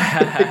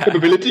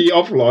capability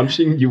of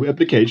launching new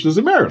applications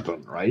in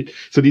Marathon, right?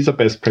 So these are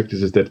best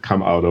practices that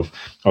come out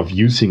of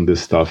using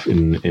this stuff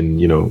in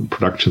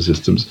production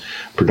systems,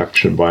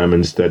 production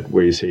environments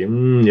where you say,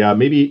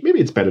 maybe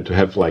it's better to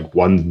have like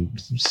one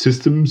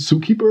system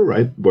Zookeeper,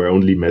 right? Where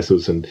only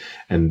Mesos and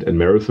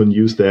Marathon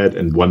use that,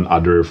 and one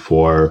other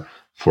for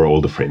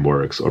all the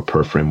frameworks or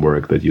per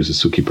framework that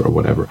uses Zookeeper or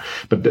whatever.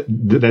 But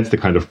that's the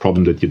kind of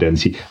problem that you then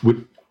see,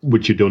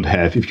 which you don't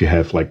have if you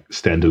have like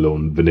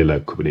standalone vanilla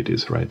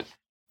Kubernetes, right?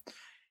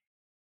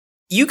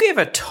 You gave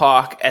a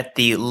talk at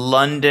the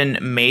London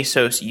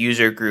Mesos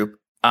user group,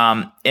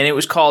 and it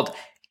was called,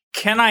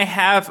 "Can I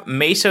Have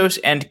Mesos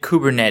and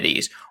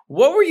Kubernetes?"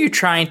 What were you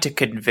trying to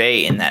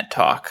convey in that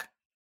talk?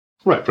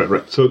 Right.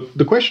 So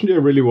the question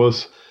there really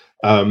was,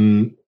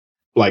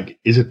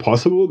 is it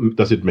possible?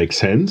 Does it make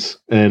sense?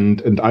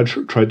 And I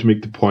tried to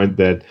make the point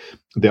that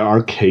there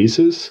are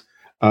cases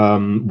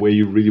where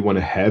you really want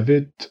to have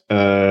it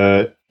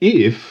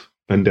if,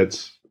 and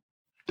that's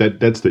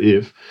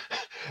the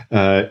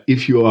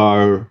if you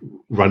are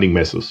running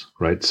Mesos,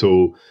 right?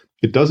 So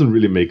it doesn't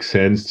really make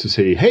sense to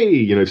say, hey,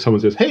 if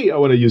someone says, hey, I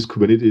want to use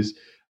Kubernetes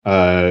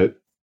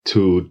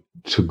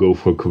to go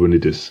for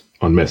Kubernetes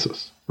on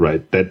Mesos,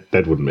 right?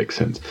 That wouldn't make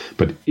sense.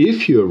 But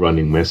if you're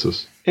running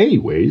Mesos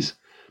anyways,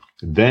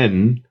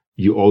 then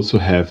you also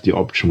have the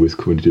option with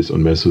Kubernetes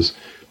on Mesos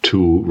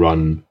to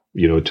run,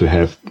 to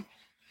have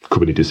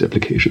Kubernetes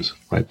applications,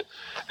 right?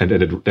 And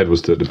that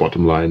was the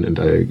bottom line. And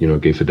I,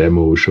 gave a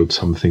demo, showed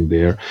something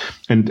there.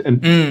 And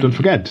don't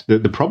forget,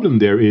 the problem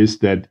there is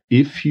that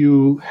if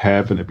you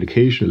have an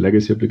application, a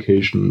legacy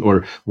application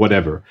or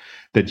whatever,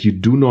 that you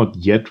do not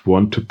yet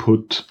want to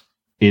put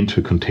into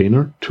a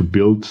container to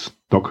build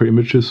Docker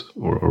images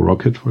or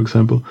Rocket, for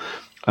example,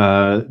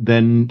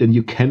 then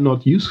you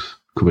cannot use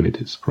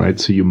Kubernetes, right?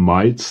 So you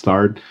might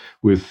start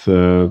with,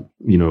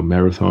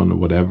 Marathon or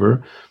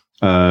whatever,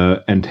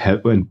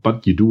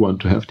 but you do want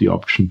to have the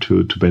option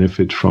to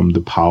benefit from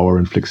the power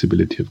and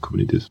flexibility of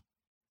Kubernetes.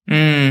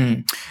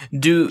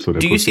 Do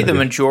you see the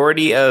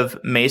majority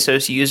of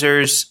Mesos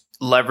users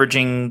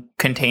leveraging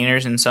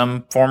containers in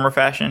some form or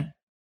fashion?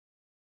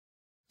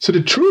 So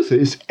the truth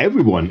is,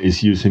 everyone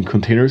is using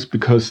containers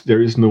because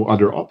there is no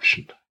other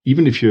option.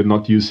 Even if you're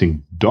not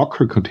using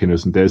Docker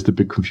containers, and there's the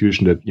big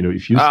confusion that,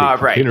 if you say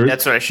containers,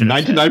 that's what I should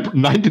have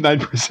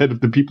 99%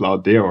 of the people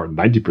out there, or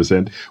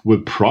 90%,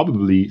 will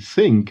probably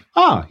think,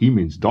 he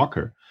means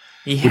Docker,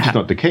 which is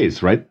not the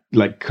case, right?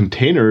 Like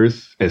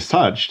containers as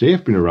such, they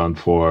have been around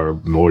for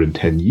more than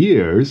 10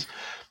 years.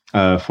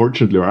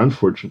 Fortunately or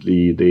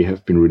unfortunately, they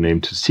have been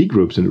renamed to C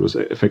groups, and it was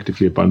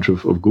effectively a bunch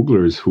of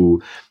Googlers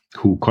who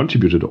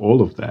contributed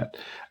all of that.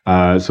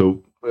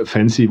 So a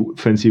fancy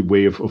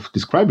way of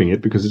describing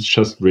it, because it's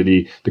just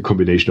really the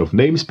combination of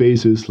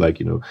namespaces, like,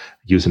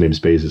 user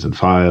namespaces and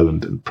file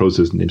and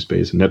process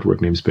namespace and network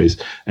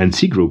namespace and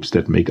C groups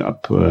that make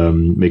up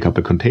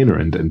a container.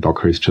 And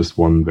Docker is just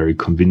one very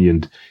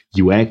convenient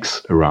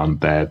UX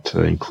around that,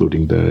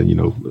 including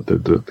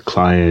the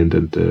client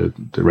and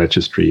the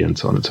registry and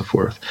so on and so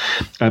forth.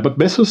 But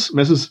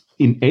Mesos,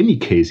 in any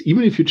case,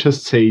 even if you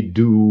just say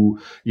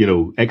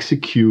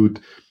execute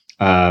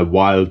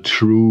while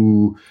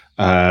true,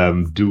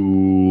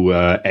 do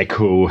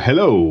echo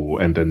hello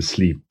and then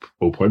sleep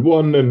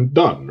 0.1 and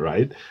done,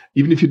 right?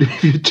 Even if you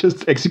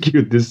just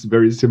execute this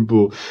very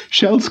simple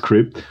shell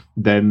script,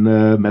 then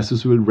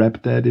Mesos will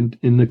wrap that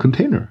in a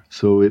container.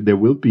 So there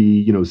will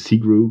be, C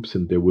groups,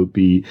 and there will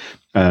be,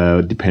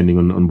 depending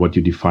on what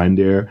you define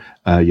there,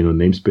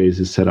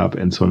 namespaces set up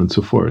and so on and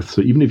so forth.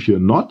 So even if you're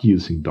not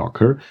using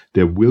Docker,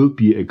 there will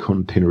be a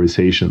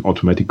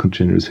automatic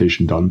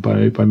containerization done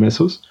by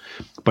Mesos,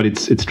 but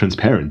it's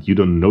transparent. You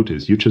don't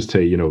notice. You just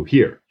say,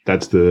 here,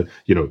 that's the,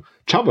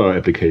 Java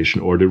application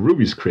or the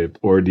Ruby script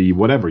or the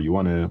whatever you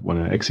want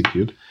to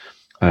execute.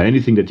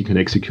 Anything that you can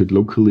execute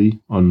locally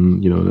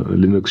on, a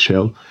Linux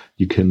shell,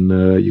 you can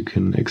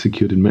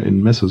execute in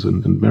Mesos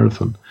and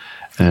Marathon.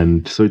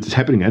 And so it's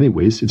happening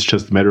anyways. It's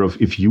just a matter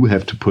of if you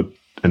have to put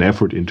an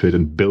effort into it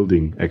and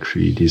building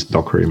actually these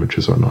Docker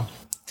images or not.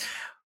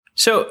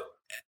 So,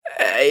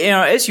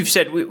 as you've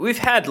said, we've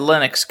had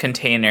Linux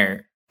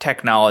container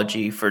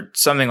technology for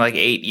something like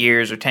 8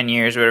 years or 10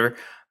 years or whatever.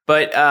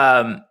 But,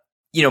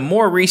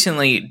 more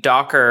recently,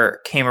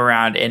 Docker came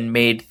around and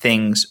made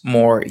things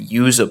more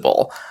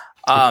usable.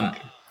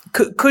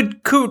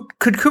 Could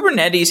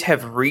Kubernetes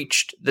have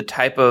reached the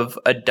type of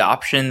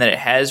adoption that it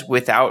has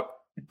without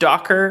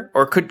Docker,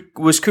 or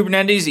was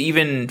Kubernetes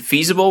even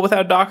feasible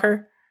without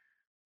Docker?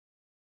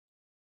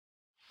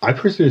 I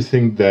personally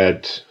think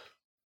that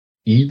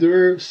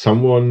either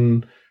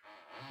someone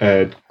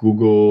at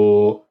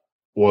Google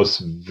was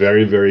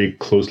very, very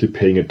closely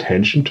paying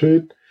attention to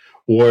it,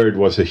 or it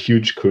was a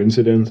huge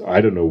coincidence.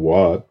 I don't know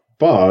what,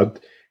 but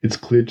it's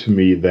clear to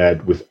me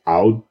that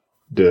without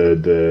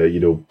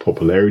the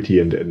popularity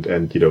and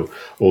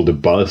all the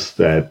buzz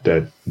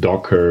that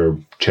Docker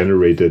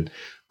generated,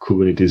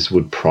 Kubernetes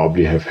would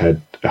probably have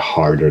had a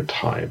harder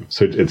time.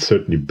 So it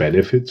certainly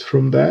benefits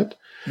from that.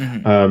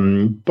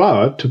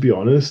 But to be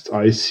honest,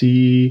 I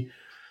see,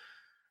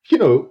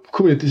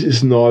 Kubernetes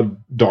is not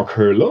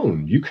Docker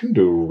alone. You can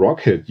do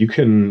Rocket. You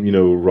can,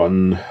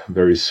 run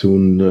very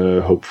soon,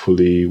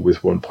 hopefully with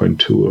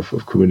 1.2 of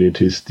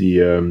Kubernetes, the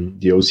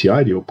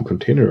OCI, the Open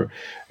Container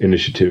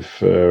Initiative,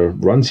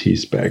 runs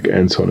HESpec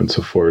and so on and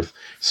so forth.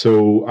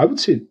 So I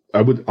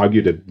would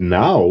argue that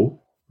now,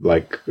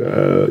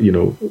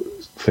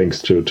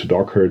 thanks to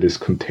Docker, this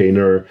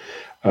container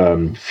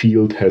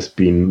field has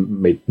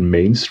been made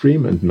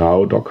mainstream, and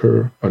now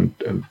Docker and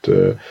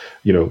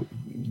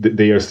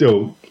they are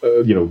still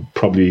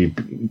probably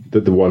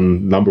the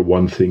number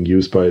one thing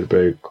used by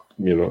the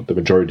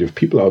majority of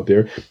people out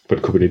there.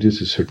 But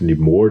Kubernetes is certainly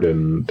more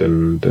than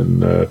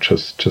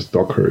just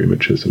Docker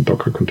images and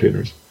Docker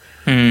containers.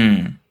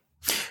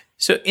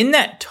 So in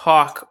that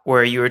talk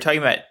where you were talking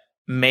about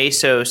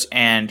Mesos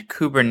and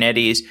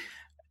Kubernetes,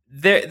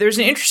 there's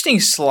an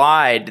interesting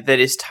slide that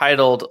is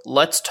titled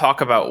 "Let's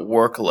Talk About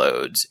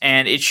Workloads,"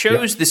 and it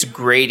shows this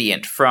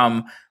gradient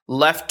from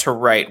left to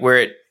right,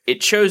 where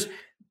it shows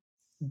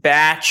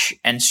batch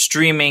and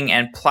streaming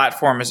and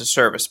platform as a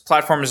service.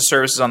 Platform as a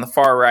service is on the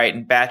far right,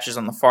 and batch is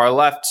on the far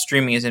left.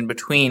 Streaming is in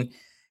between.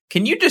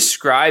 Can you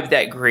describe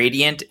that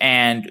gradient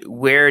and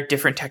where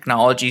different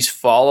technologies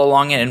fall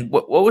along it? And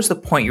what was the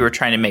point you were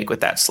trying to make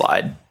with that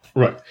slide?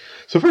 Right.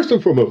 So first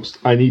and foremost,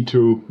 I need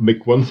to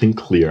make one thing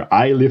clear.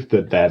 I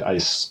lifted that. I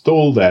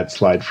stole that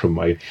slide from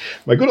my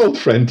good old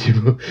friend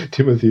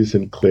Timothy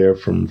Sinclair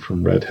from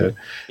Red Hat.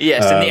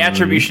 Yes, and the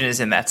attribution is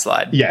in that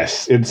slide.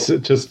 Yes, it's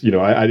just,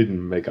 I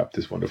didn't make up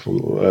this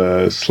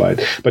wonderful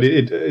slide, but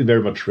it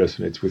very much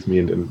resonates with me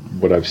and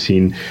what I've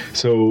seen.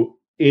 So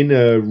in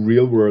a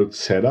real world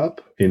setup,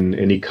 in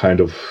any kind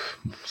of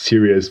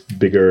serious,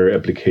 bigger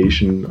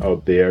application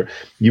out there,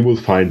 you will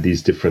find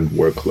these different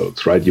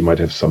workloads, right? You might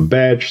have some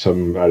batch,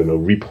 some,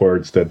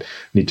 reports that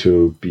need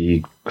to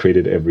be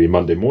created every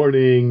Monday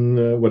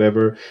morning,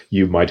 whatever.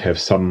 You might have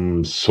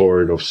some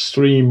sort of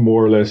stream,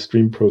 more or less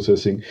stream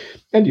processing,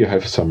 and you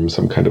have some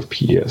kind of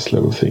PES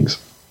level things.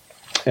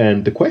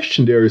 And the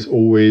question there is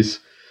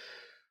always,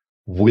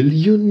 will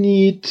you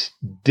need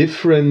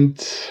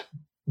different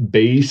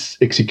base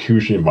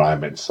execution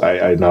environments?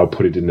 I now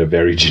put it in a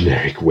very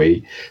generic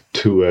way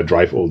to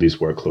drive all these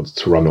workloads,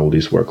 to run all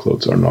these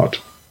workloads or not.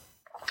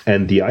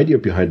 And the idea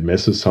behind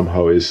Mesos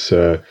somehow is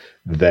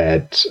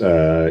that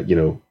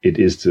it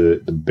is the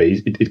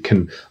base. It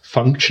can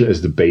function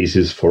as the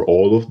basis for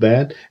all of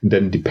that. And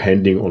then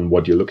depending on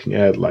what you're looking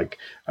at, like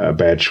a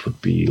batch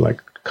would be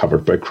like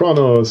covered by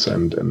Chronos,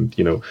 and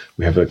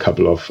we have a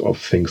couple of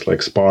things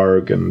like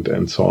Spark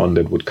and so on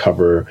that would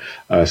cover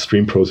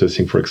stream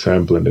processing, for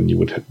example, and then you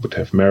would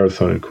have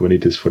Marathon and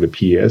Kubernetes for the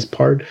PES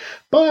part.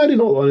 But in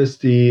all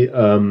honesty,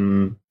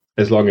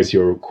 as long as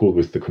you're cool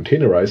with the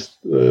containerized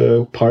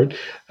part,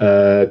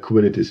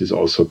 Kubernetes is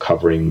also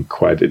covering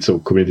quite it. So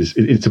Kubernetes,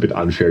 it's a bit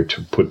unfair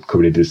to put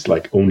Kubernetes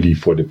like only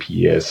for the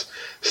PES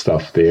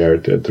stuff there,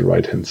 the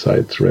right-hand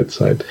side, the red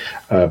side.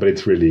 But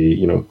it's really,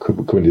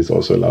 Kubernetes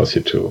also allows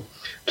you to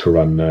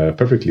run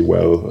perfectly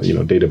well,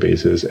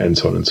 databases and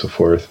so on and so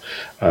forth.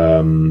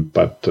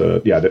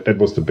 That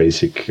was the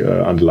basic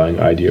underlying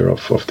idea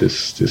of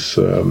this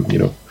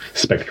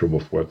spectrum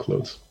of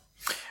workloads.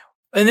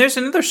 And there's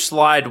another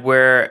slide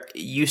where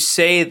you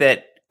say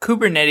that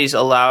Kubernetes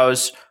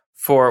allows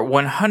for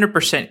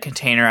 100%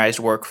 containerized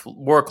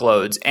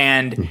workloads,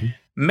 and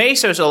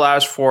Mesos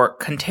allows for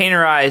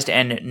containerized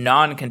and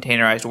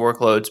non-containerized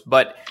workloads.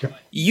 But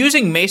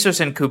using Mesos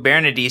and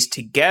Kubernetes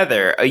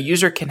together, a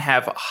user can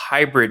have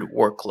hybrid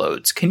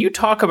workloads. Can you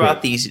talk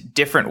about these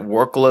different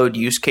workload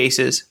use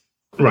cases?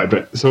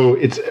 Right. So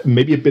it's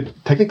maybe a bit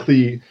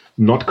technically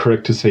not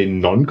correct to say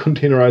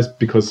non-containerized,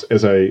 because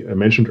as I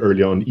mentioned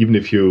earlier on, even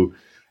if you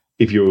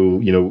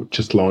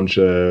just launch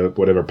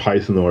whatever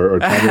Python or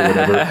Java or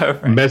whatever,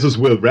 right. Mesos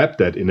will wrap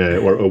that in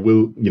or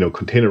will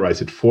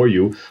containerize it for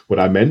you. What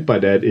I meant by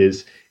that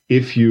is,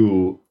 if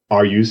you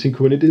are using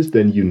Kubernetes,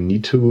 then you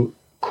need to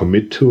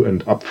commit to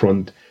and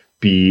upfront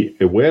be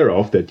aware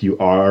of that you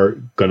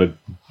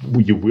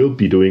will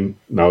be doing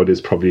nowadays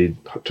probably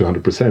to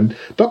 100%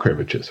 Docker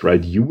images,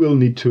 right? You will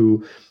need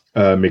to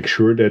make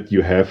sure that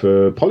you have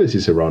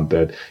policies around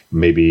that.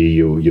 Maybe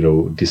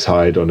you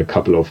decide on a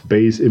couple of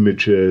base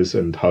images,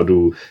 and how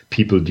do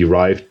people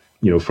derive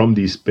from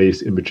these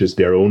base images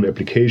their own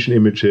application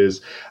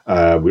images,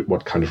 with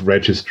what kind of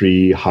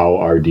registry, how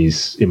are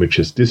these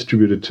images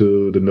distributed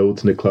to the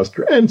nodes in the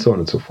cluster, and so on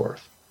and so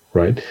forth,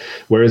 right?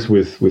 Whereas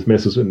with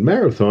Mesos and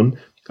Marathon,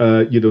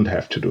 you don't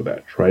have to do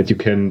that, right? You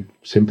can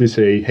simply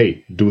say,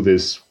 hey, do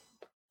this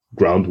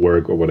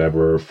groundwork or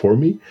whatever for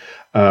me.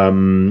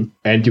 And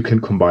you can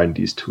combine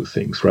these two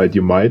things, right?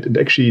 You might, and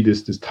actually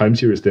this time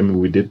series demo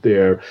we did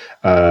there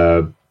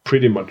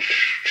pretty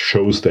much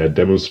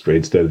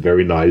demonstrates that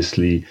very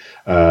nicely,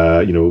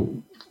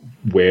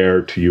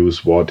 where to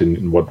use what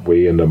in what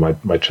way, and I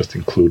might just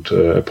include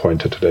a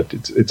pointer to that.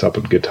 It's up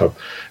on GitHub,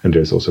 and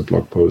there's also a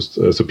blog post,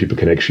 so people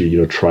can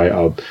actually try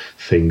out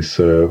things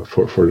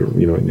for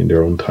in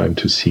their own time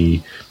to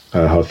see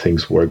how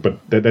things work. But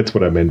that's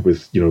what I meant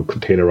with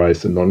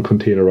containerized and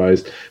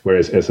non-containerized.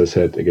 Whereas, as I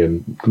said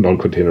again,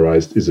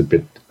 non-containerized is a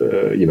bit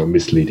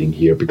misleading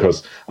here,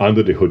 because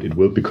under the hood it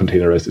will be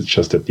containerized. It's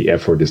just that the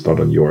effort is not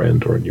on your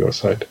end or on your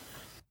side.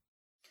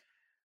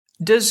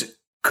 Does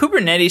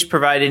Kubernetes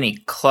provide any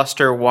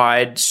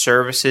cluster-wide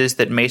services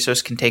that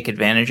Mesos can take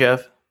advantage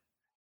of?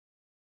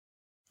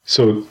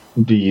 So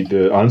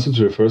the answer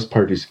to the first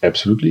part is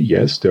absolutely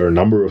yes. There are a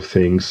number of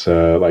things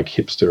like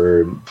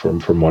Hipster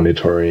for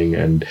monitoring,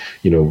 and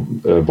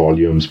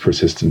volumes,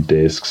 persistent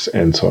disks,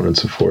 and so on and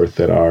so forth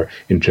that are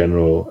in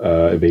general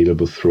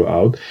available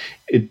throughout.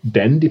 It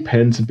then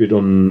depends a bit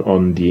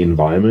on the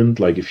environment.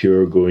 Like if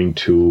you're going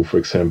to, for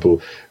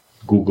example,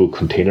 Google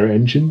Container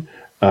Engine,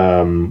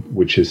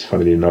 which is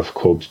funnily enough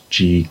called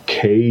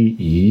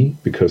GKE,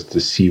 because the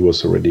C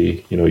was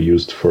already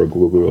used for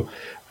Google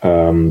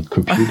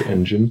compute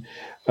engine.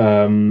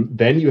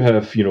 Then you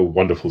have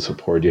wonderful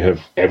support. You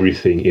have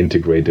everything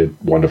integrated,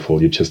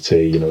 wonderful. You just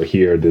say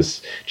here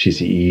this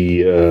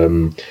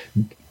GCE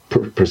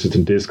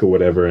persistent disk or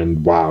whatever,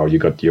 and wow, you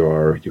got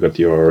your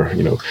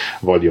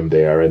volume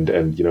there,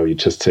 and you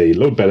just say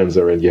load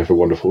balancer, and you have a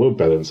wonderful load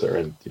balancer,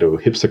 and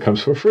Hipster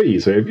comes for free,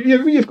 so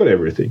you've got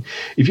everything.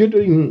 If you're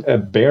doing a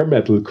bare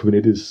metal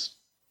Kubernetes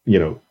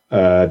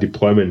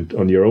deployment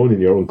on your own in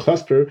your own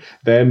cluster,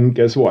 then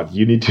guess what?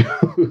 You need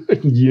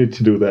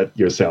to do that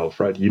yourself,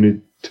 right? You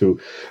need to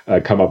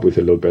come up with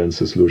a load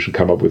balancer solution,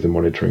 come up with a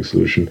monitoring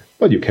solution.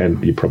 Well, you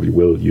probably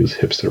will use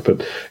Hipster,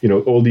 but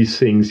all these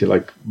things. You're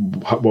like,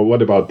 well,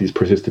 what about these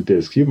persistent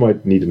disks? You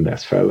might need a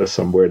NAS file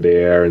somewhere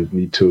there, and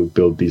need to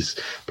build these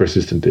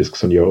persistent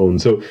disks on your own.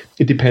 So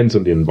it depends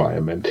on the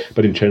environment,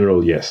 but in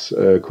general, yes,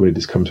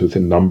 Kubernetes comes with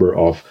a number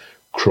of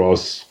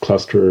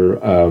cross-cluster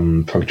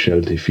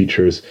functionality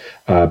features,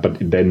 but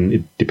then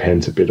it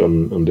depends a bit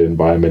on the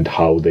environment,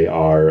 how they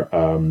are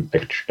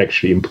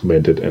actually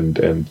implemented and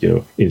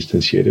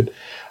instantiated.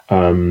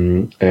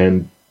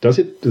 And does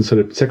it? So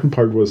the second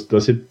part was,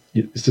 is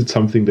it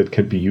something that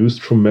can be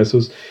used from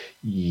Mesos?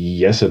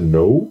 Yes and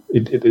no.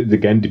 It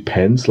again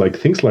depends. Like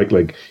things like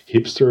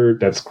Hipster,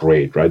 that's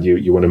great, right?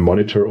 You want to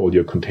monitor all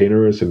your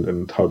containers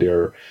and how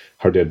they're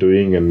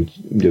doing, and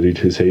the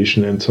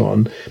utilization and so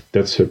on.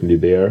 That's certainly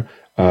there.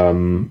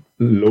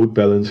 Load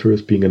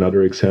balancers being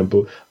another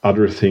example.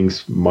 Other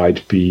things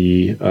might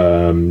be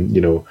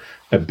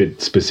a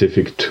bit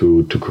specific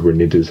to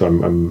Kubernetes.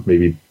 I'm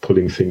maybe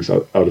pulling things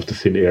out of the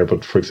thin air,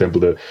 but for example,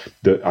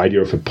 the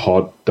idea of a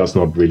pod does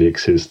not really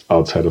exist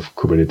outside of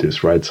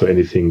Kubernetes, right? So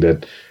anything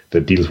that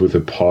deals with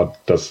a pod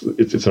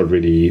it's not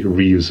really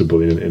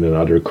reusable in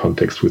another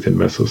context within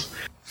Mesos.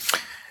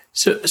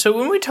 So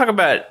when we talk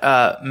about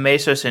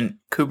Mesos and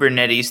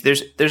Kubernetes,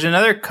 there's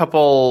another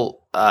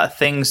couple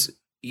things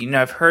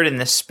I've heard in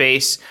this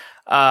space.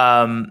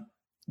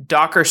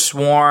 Docker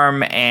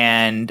Swarm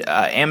and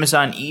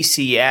Amazon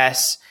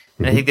ECS,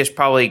 and I think there's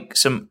probably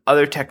some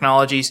other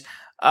technologies.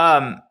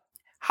 How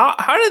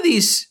do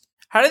these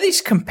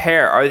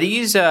compare? Are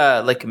these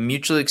like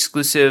mutually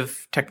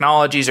exclusive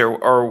technologies,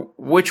 or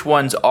which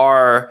ones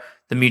are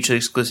the mutually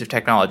exclusive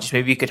technologies?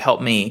 Maybe you could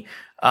help me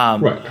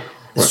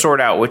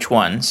sort out which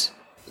ones.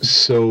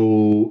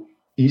 So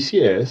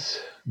ECS,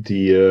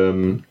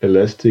 the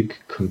Elastic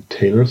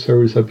Container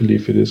Service, I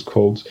believe it is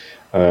called.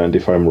 And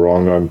if I'm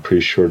wrong, I'm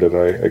pretty sure that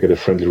I get a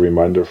friendly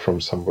reminder from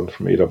someone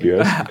from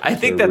AWS. I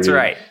think that's really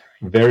right.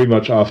 Very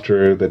much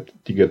after that,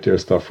 you get their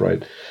stuff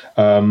right.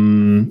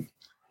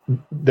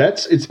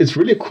 It's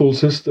really a cool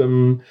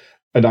system.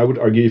 And I would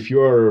argue, if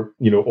you are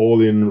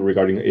all in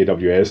regarding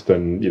AWS,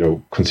 then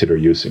consider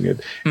using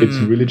it. It's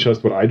really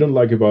just what I don't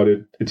like about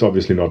it. It's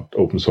obviously not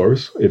open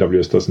source.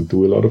 AWS doesn't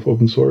do a lot of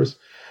open source,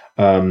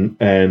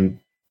 and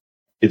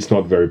it's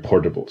not very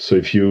portable. So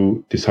if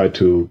you decide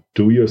to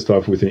do your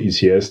stuff within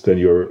ECS, then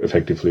you're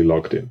effectively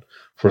locked in.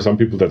 For some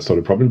people, that's not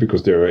a problem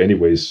because they're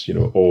anyways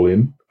all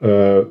in.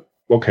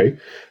 Okay,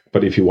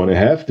 but if you want to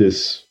have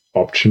this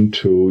option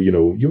to,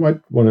 you might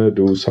want to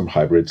do some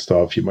hybrid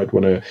stuff. You might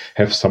want to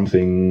have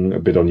something a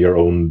bit on your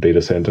own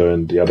data center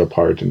and the other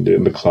part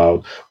in the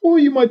cloud, or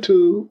you might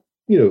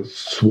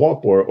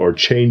swap or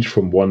change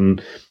from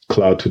one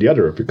cloud to the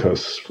other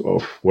because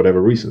of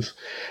whatever reasons.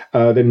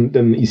 Then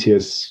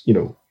ECS,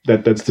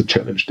 that's the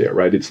challenge there,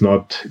 right? It's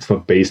not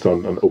based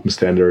on open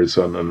standards,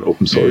 on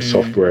open source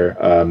software.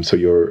 So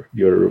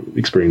you're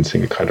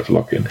experiencing a kind of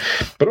lock-in.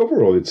 But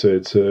overall, it's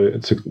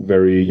a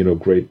very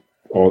great,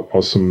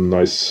 awesome,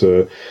 nice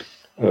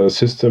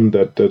system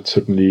that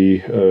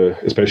certainly,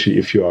 especially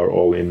if you are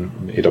all in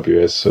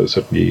AWS,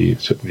 certainly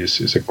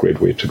is a great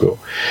way to go.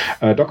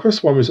 Docker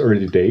Swarm is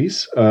early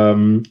days.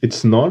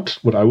 It's not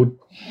what I would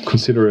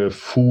consider a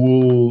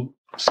full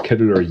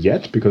scheduler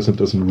yet, because it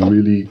doesn't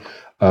really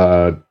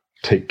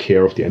take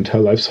care of the entire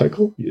life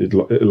cycle. It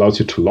allows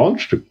you to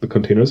launch the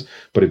containers,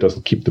 but it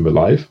doesn't keep them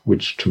alive,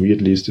 which to me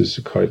at least is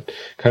a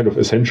kind of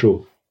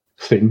essential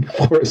thing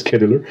for a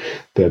scheduler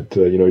that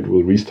it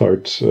will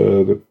restart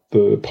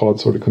the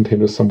pods or the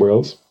containers somewhere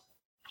else.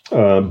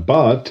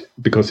 But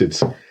because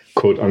it's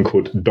quote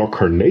unquote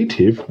Docker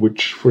native,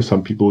 which for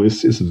some people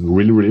is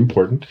really, really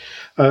important,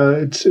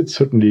 it's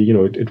certainly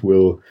it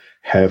will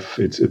have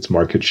its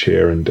market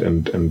share and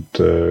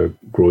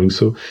growing.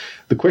 So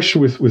the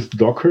question with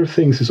Docker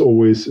things is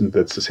always, and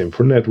that's the same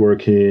for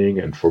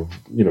networking and for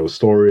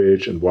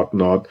storage and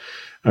whatnot.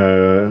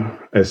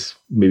 As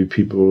maybe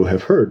people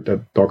have heard,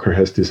 that Docker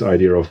has this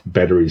idea of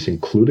batteries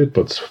included,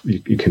 but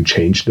you can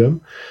change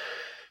them.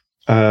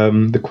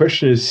 The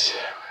question is,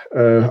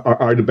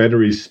 are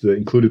the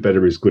included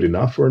batteries good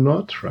enough or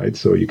not, right?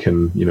 So you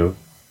can,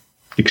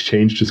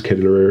 exchange the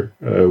scheduler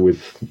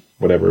with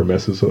whatever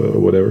Mesos or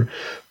whatever.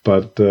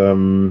 But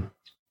so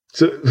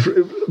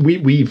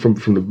we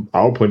from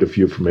our point of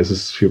view, from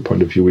Mesos'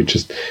 point of view, we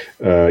just,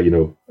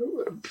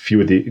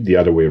 view the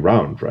other way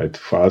around, right?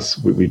 For us,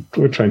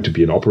 we're trying to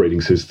be an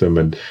operating system,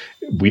 and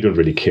we don't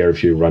really care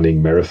if you're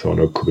running Marathon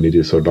or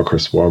Kubernetes or Docker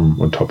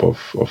Swarm on top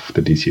of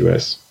the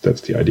DCOS.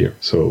 That's the idea.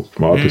 So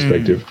from our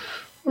perspective,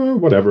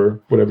 whatever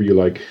you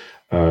like,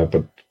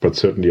 but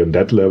certainly on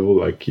that level,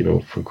 like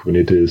from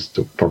Kubernetes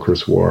to Docker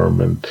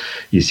Swarm and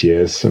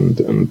ECS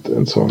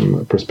and so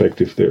on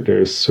perspective,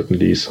 there is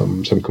certainly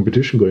some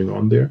competition going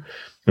on there,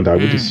 and I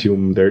would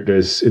assume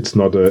it's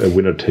not a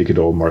winner take it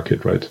all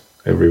market, right?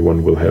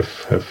 Everyone will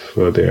have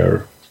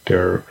their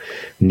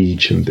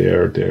niche and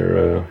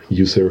their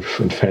user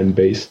and fan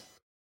base.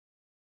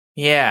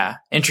 Yeah,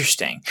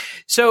 interesting.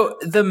 So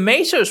the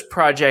Mesos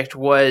project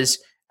was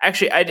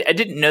actually, I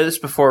didn't know this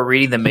before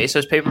reading the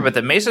Mesos paper, but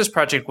the Mesos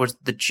project was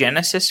the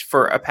genesis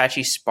for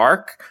Apache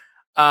Spark.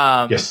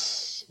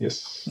 Yes,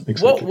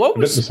 exactly. What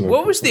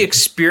was the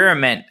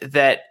experiment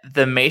that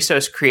the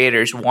Mesos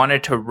creators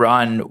wanted to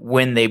run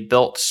when they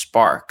built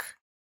Spark?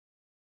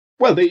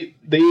 Well, they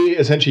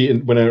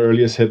essentially, when I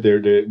earlier said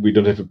we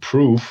don't have a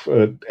proof,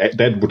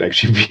 that would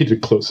actually be the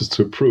closest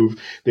to a proof.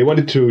 They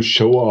wanted to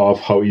show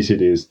off how easy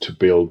it is to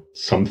build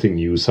something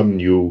new, some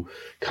new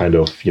kind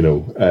of,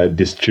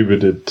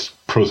 distributed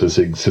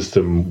processing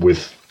system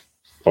with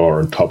or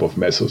on top of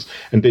Mesos.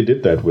 And they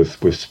did that with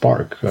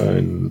Spark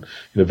in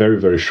a very,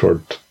 very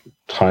short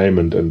time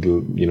and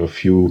a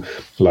few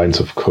lines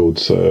of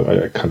codes.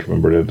 I can't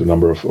remember the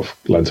number of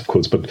lines of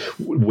codes, but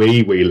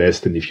way less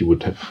than if you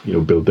would have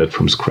built that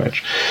from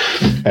scratch.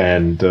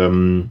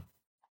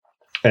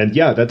 And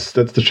yeah, that's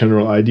the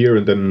general idea.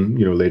 And then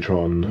later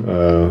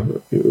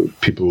on,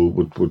 people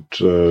would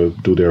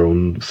do their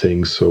own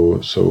things. So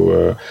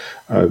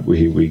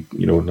we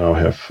now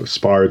have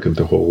Spark and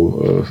the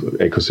whole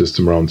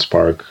ecosystem around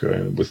Spark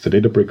with the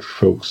Databricks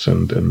folks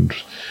and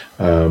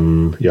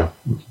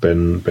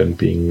Ben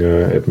being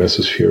at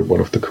Mesosphere, one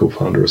of the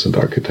co-founders and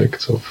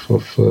architects of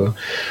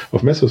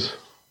Mesos.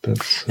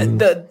 That's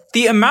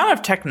the amount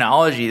of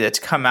technology that's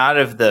come out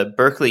of the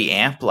Berkeley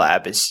Amp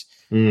Lab is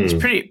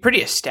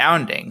pretty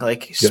astounding.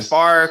 Like yes.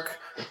 Spark,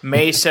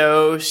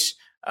 Mesos.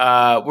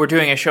 We're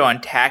doing a show on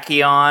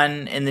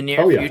Tachyon in the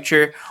near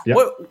future. Yeah.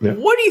 What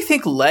do you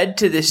think led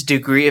to this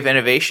degree of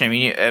innovation? I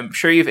mean, I'm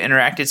sure you've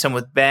interacted some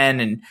with Ben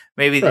and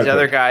maybe these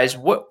other guys.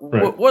 What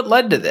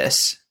led to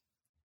this?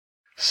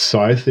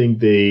 So I think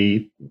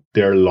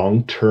their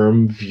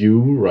long-term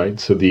view, right?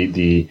 So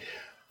the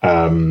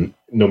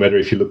no matter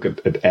if you look at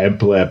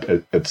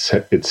AmpLab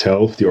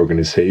itself, the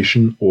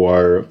organization,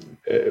 or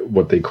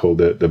what they call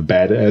the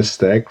badass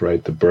stack,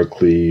 right? The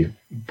Berkeley,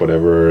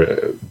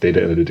 whatever,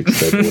 data analytics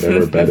stack,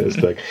 whatever, badass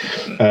stack.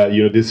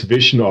 This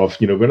vision of,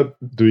 we're not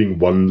doing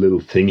one little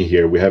thing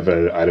here. We have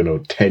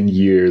 10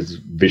 years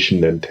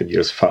vision and 10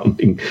 years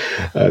founding,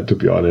 to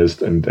be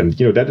honest. And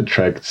that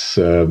attracts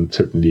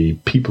certainly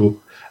people,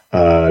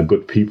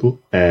 good people.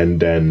 And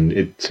then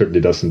it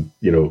certainly doesn't,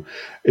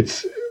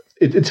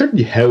 it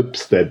certainly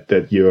helps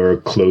that you're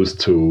close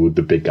to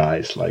the big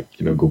guys like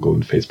Google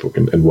and Facebook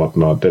and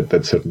whatnot.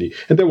 That certainly,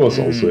 and there was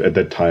also at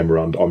that time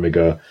around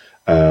Omega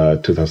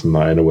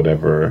 2009 or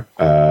whatever,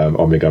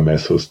 Omega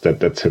Mesos. That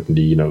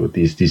certainly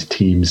these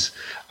teams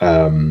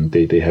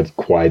they had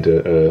quite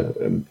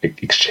an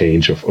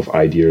exchange of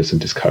ideas and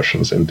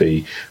discussions, and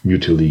they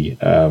mutually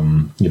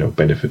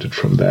benefited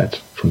from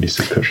these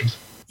discussions.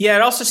 Yeah,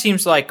 it also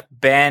seems like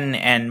Ben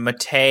and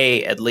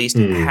Matei at least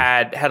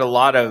had a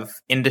lot of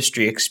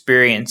industry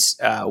experience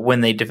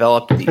when they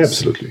developed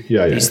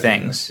these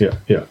things.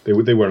 Yeah.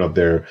 They were not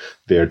their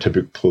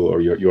typical or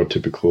your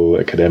typical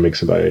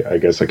academics, and I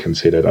guess I can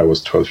say that I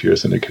was 12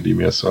 years in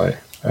academia, so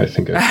I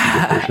think I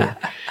can do it for sure.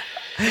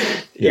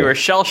 You were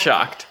shell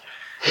shocked.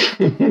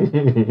 No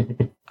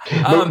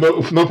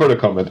further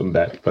comment on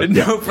that. But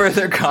no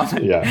further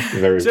comment. Yeah,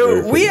 very.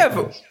 So very we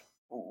have.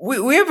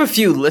 We have a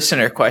few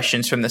listener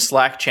questions from the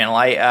Slack channel.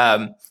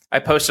 I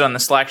posted on the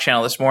Slack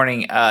channel this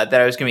morning that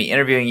I was going to be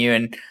interviewing you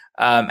and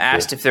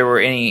asked if there were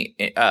any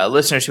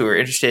listeners who were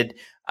interested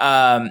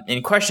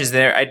in questions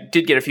there. I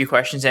did get a few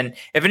questions. And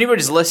if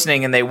anybody's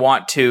listening and they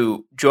want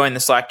to join the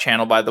Slack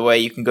channel, by the way,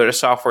 you can go to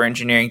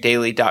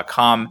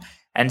softwareengineeringdaily.com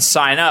and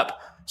sign up.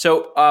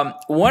 So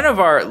one of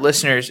our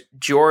listeners,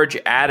 George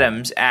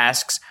Adams,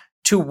 asks,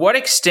 to what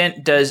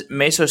extent does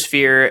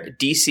Mesosphere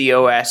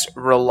DCOS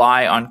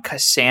rely on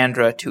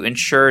Cassandra to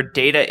ensure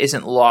data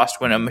isn't lost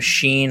when a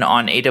machine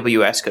on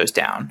AWS goes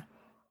down?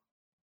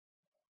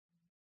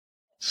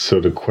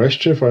 So the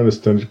question, if I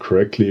understand it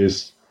correctly,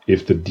 is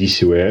if the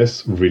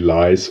DCOS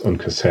relies on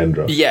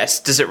Cassandra. Yes.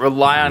 Does it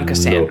rely on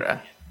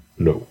Cassandra?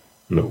 No.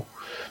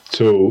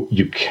 So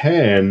you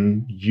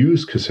can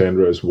use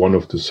Cassandra as one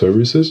of the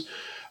services.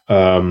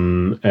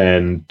 There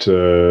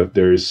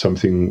is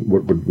something,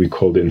 what we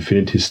call the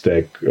Infinity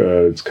Stack.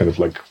 It's kind of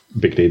like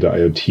big data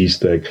IoT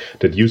stack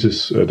that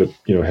uses,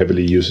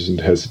 heavily uses and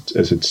has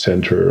as its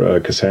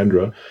center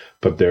Cassandra,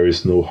 but there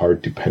is no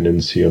hard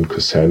dependency on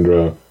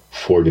Cassandra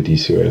for the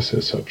DCOS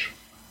as such.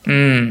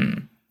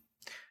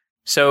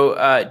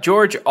 So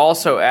George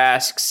also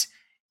asks,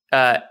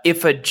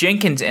 if a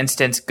Jenkins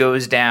instance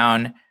goes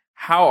down,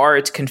 how are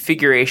its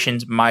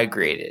configurations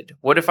migrated?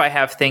 What if I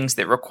have things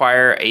that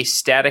require a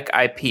static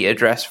IP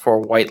address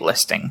for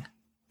whitelisting?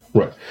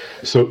 Right.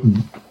 So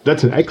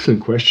that's an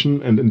excellent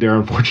question. And there are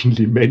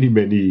unfortunately many,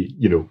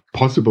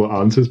 possible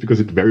answers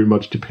because it very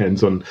much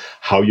depends on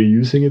how you're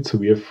using it. So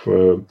we have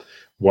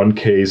one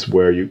case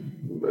where a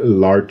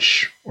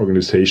large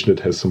organization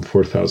that has some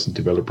 4,000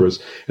 developers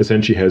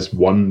essentially has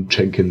one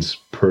Jenkins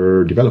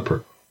per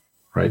developer,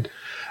 right?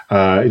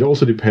 It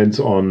also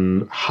depends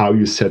on how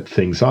you set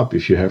things up.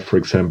 If you have, for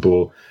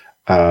example,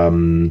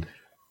 one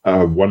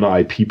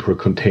IP per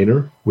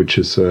container, which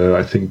is,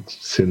 I think,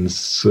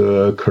 since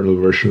kernel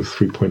version of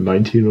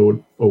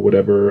 3.19 or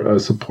whatever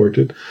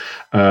supported,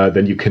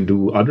 then you can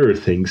do other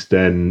things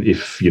than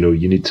if,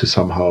 you need to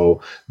somehow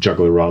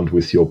juggle around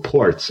with your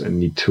ports and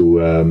need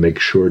to make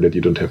sure that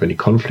you don't have any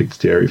conflicts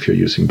there if you're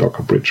using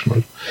Docker Bridge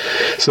mode.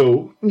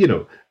 So,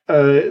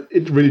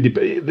 it really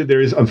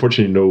there is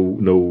unfortunately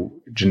no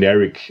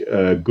generic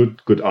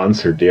good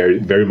answer there.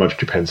 It very much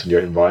depends on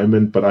your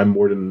environment, but I'm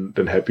more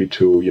than happy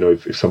to,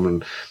 if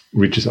someone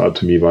reaches out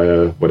to me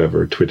via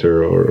whatever,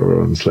 Twitter or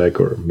on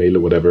Slack or mail or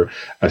whatever,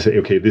 I say,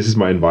 okay, this is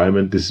my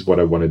environment, this is what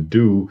I want to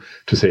do,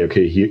 to say,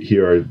 okay,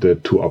 here are the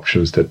two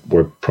options that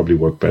probably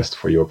work best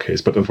for your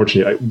case. But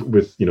unfortunately,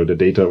 with the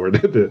data or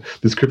the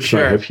description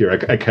I have here,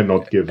 I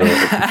cannot give a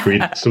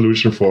concrete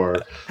solution for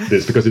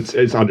this because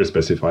it's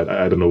underspecified.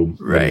 I don't know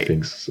many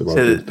things about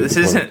it. So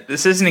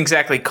this isn't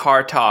exactly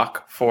car talk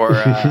for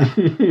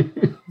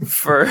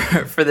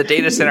for the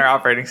data center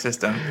operating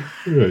system.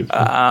 Right.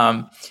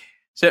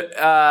 So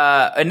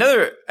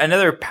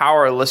another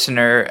power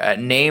listener,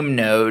 Name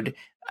Node,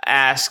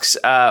 asks,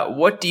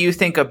 what do you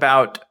think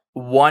about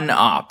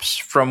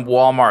OneOps from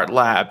Walmart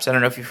Labs? I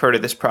don't know if you've heard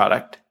of this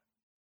product.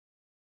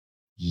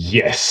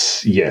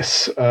 Yes.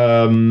 As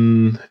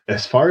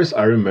far as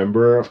I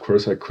remember, of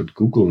course I could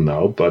Google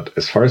now, but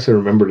as far as I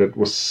remember, that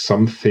was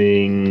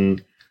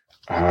something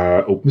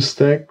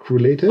OpenStack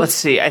related. Let's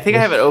see. I think I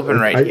have it open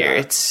here.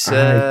 It's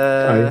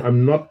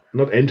I'm not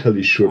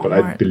entirely sure, but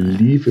I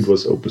believe it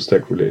was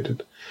OpenStack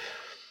related.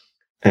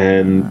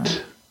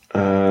 And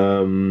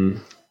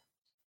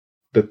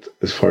that,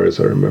 as far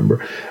as I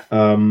remember.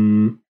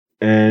 And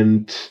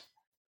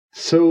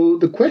so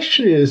the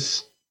question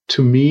is,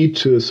 to me,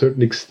 to a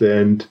certain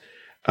extent,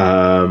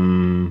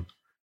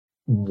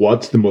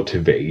 what's the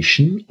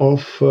motivation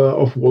of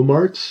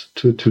Walmart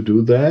to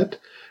do that?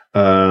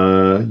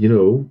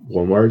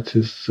 Walmart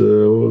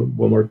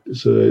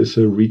is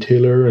a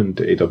retailer, and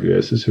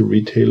AWS is a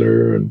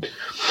retailer, and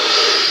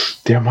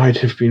there might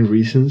have been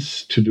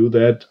reasons to do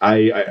that.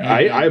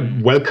 I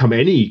welcome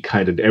any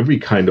kind and every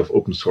kind of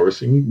open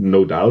sourcing,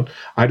 no doubt.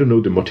 I don't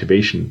know the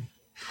motivation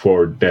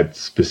for that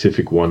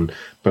specific one,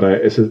 but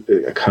I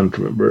can't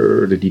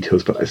remember the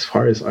details. But as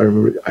far as I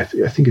remember, I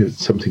think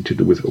it's something to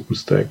do with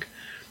OpenStack.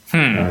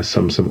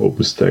 Some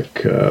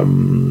OpenStack.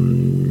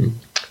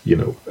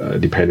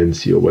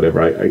 Dependency or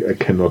whatever. I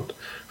cannot,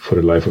 for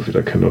the life of it,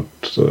 I cannot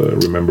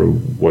remember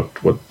what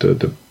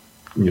the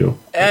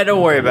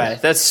don't worry about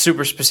it. That's a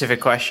super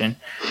specific question.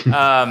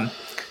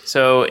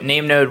 So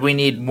Name Node, we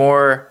need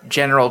more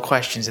general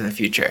questions in the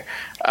future.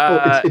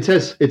 It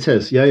says,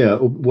 yeah.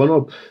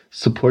 OneUp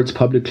supports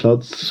public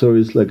cloud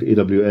service like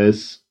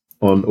AWS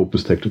on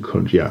OpenStack.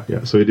 Yeah.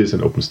 So it is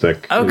an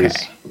OpenStack. Okay.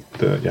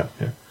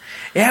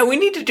 Yeah, we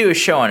need to do a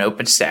show on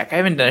OpenStack. I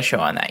haven't done a show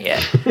on that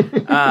yet.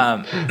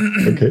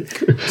 Okay.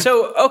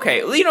 So,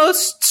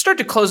 let's start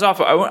to close off.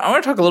 I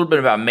want to talk a little bit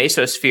about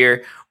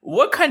Mesosphere.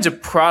 What kinds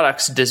of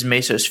products does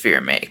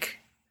Mesosphere make?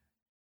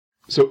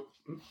 So,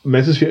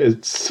 Mesosphere,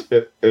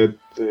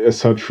 as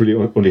such,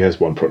 really only has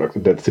one product,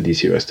 and that's the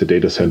DCOS, the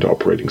Data Center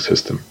Operating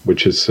System,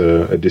 which is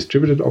a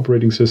distributed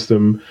operating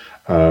system.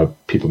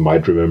 People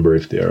might remember,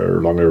 if they are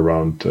longer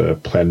around,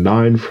 Plan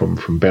 9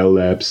 from Bell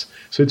Labs.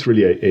 So it's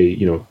really a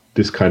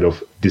this kind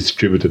of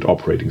distributed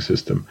operating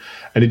system,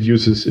 and it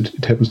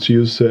happens to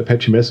use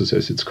Apache Mesos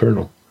as its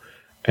kernel.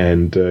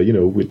 And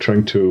we're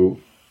trying to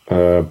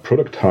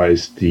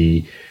productize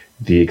the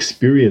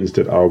experience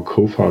that our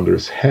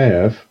co-founders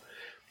have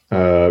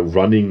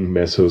running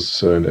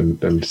Mesos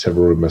and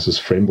several Mesos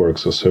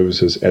frameworks or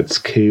services at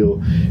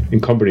scale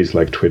in companies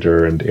like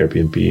Twitter and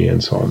Airbnb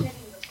and so on.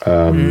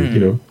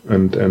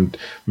 and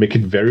make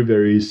it very,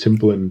 very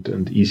simple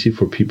and easy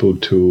for people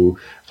to,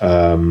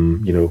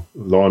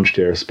 launch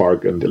their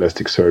Spark and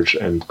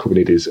Elasticsearch and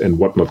Kubernetes and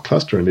whatnot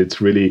cluster. And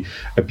it's really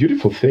a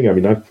beautiful thing. I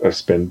mean, I've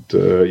spent,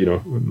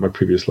 in my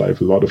previous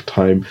life, a lot of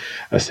time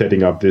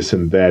setting up this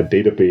and that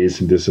database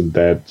and this and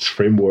that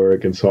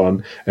framework and so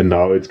on. And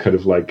now it's kind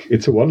of like,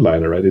 it's a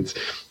one-liner, right? It's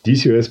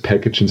DCOS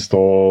package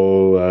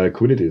install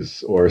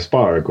Kubernetes or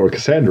Spark or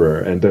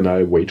Cassandra. And then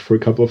I wait for a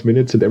couple of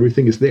minutes and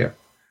everything is there.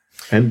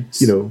 And,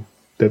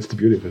 that's the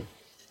beauty of it.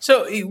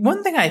 So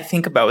one thing I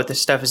think about with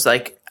this stuff is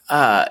like,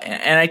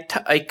 and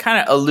I kind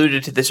of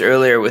alluded to this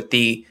earlier with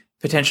the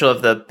potential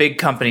of the big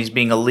companies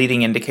being a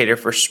leading indicator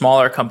for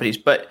smaller companies.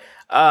 But,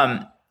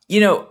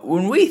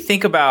 when we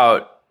think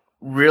about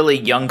really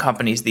young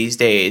companies these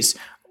days,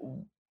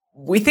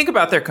 we think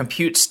about their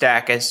compute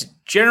stack as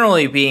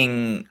generally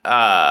being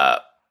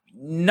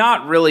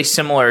not really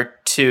similar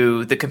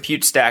to the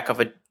compute stack of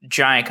a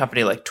giant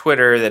company like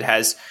Twitter that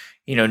has,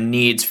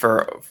 needs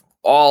for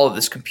all of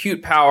this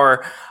compute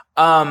power.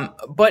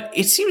 But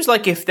it seems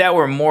like if that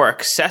were more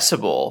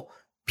accessible,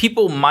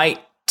 people might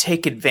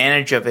take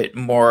advantage of it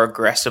more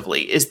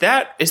aggressively. Is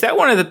that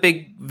one of the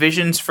big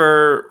visions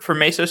for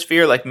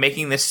Mesosphere, like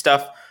making this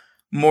stuff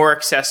more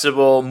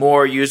accessible,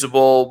 more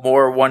usable,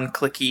 more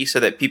one-clicky so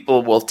that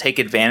people will take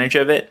advantage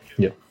of it?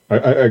 Yeah,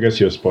 I guess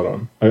you're spot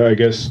on. I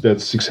guess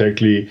that's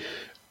exactly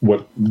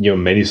what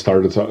many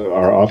startups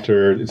are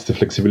after. It's the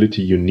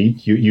flexibility you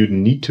need. You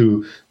need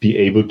to be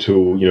able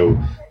to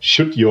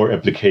should your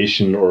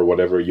application or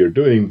whatever you're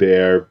doing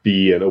there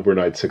be an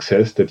overnight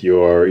success, that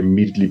you are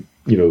immediately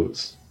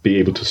be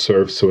able to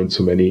serve so and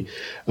so many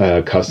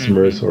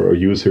customers or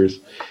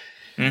users,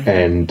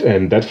 and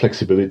that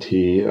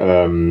flexibility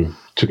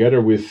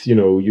together with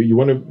you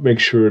want to make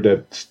sure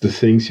that the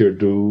things you're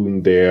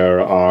doing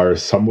there are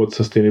somewhat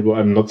sustainable.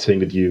 I'm not saying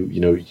that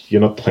you're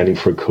not planning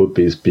for a code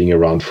base being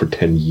around for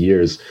 10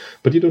 years,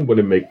 but you don't want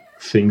to make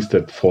things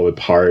that fall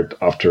apart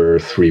after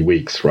 3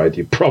 weeks, right?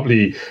 You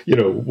probably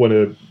want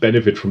to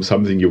benefit from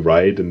something you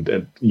write and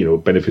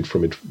benefit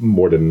from it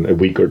more than a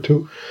week or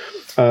two.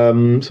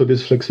 So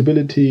this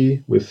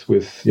flexibility with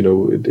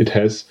it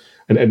has.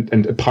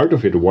 And a part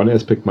of it, one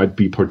aspect might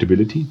be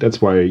portability.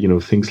 That's why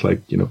things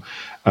like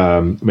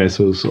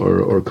Mesos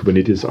or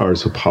Kubernetes are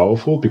so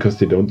powerful, because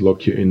they don't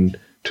lock you in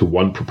to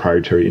one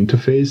proprietary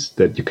interface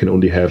that you can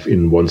only have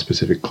in one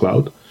specific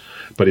cloud.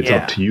 But it's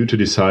up to you to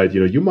decide.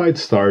 You might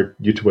start,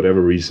 due to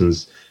whatever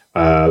reasons,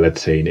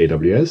 let's say in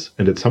AWS,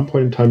 and at some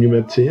point in time you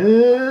might say,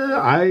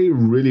 I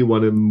really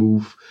want to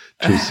move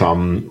to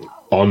some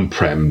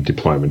on-prem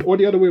deployment, or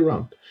the other way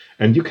around.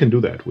 And you can do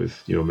that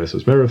with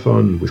Mesos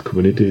Marathon, with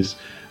Kubernetes.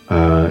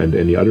 And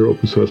any other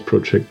open source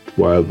project,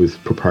 while with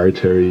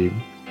proprietary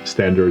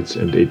standards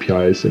and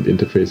APIs and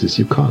interfaces,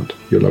 you can't.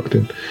 You're locked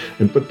in.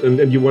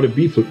 And you want to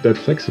be that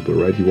flexible,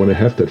 right? You want to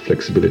have that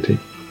flexibility,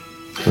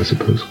 I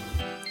suppose.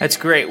 That's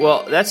great.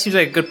 Well, that seems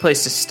like a good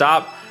place to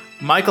stop.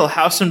 Michael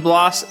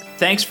Hausenblas,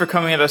 thanks for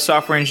coming on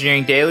Software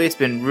Engineering Daily. It's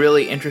been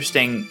really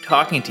interesting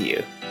talking to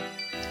you.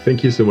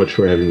 Thank you so much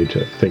for having me,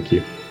 Jeff. Thank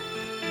you.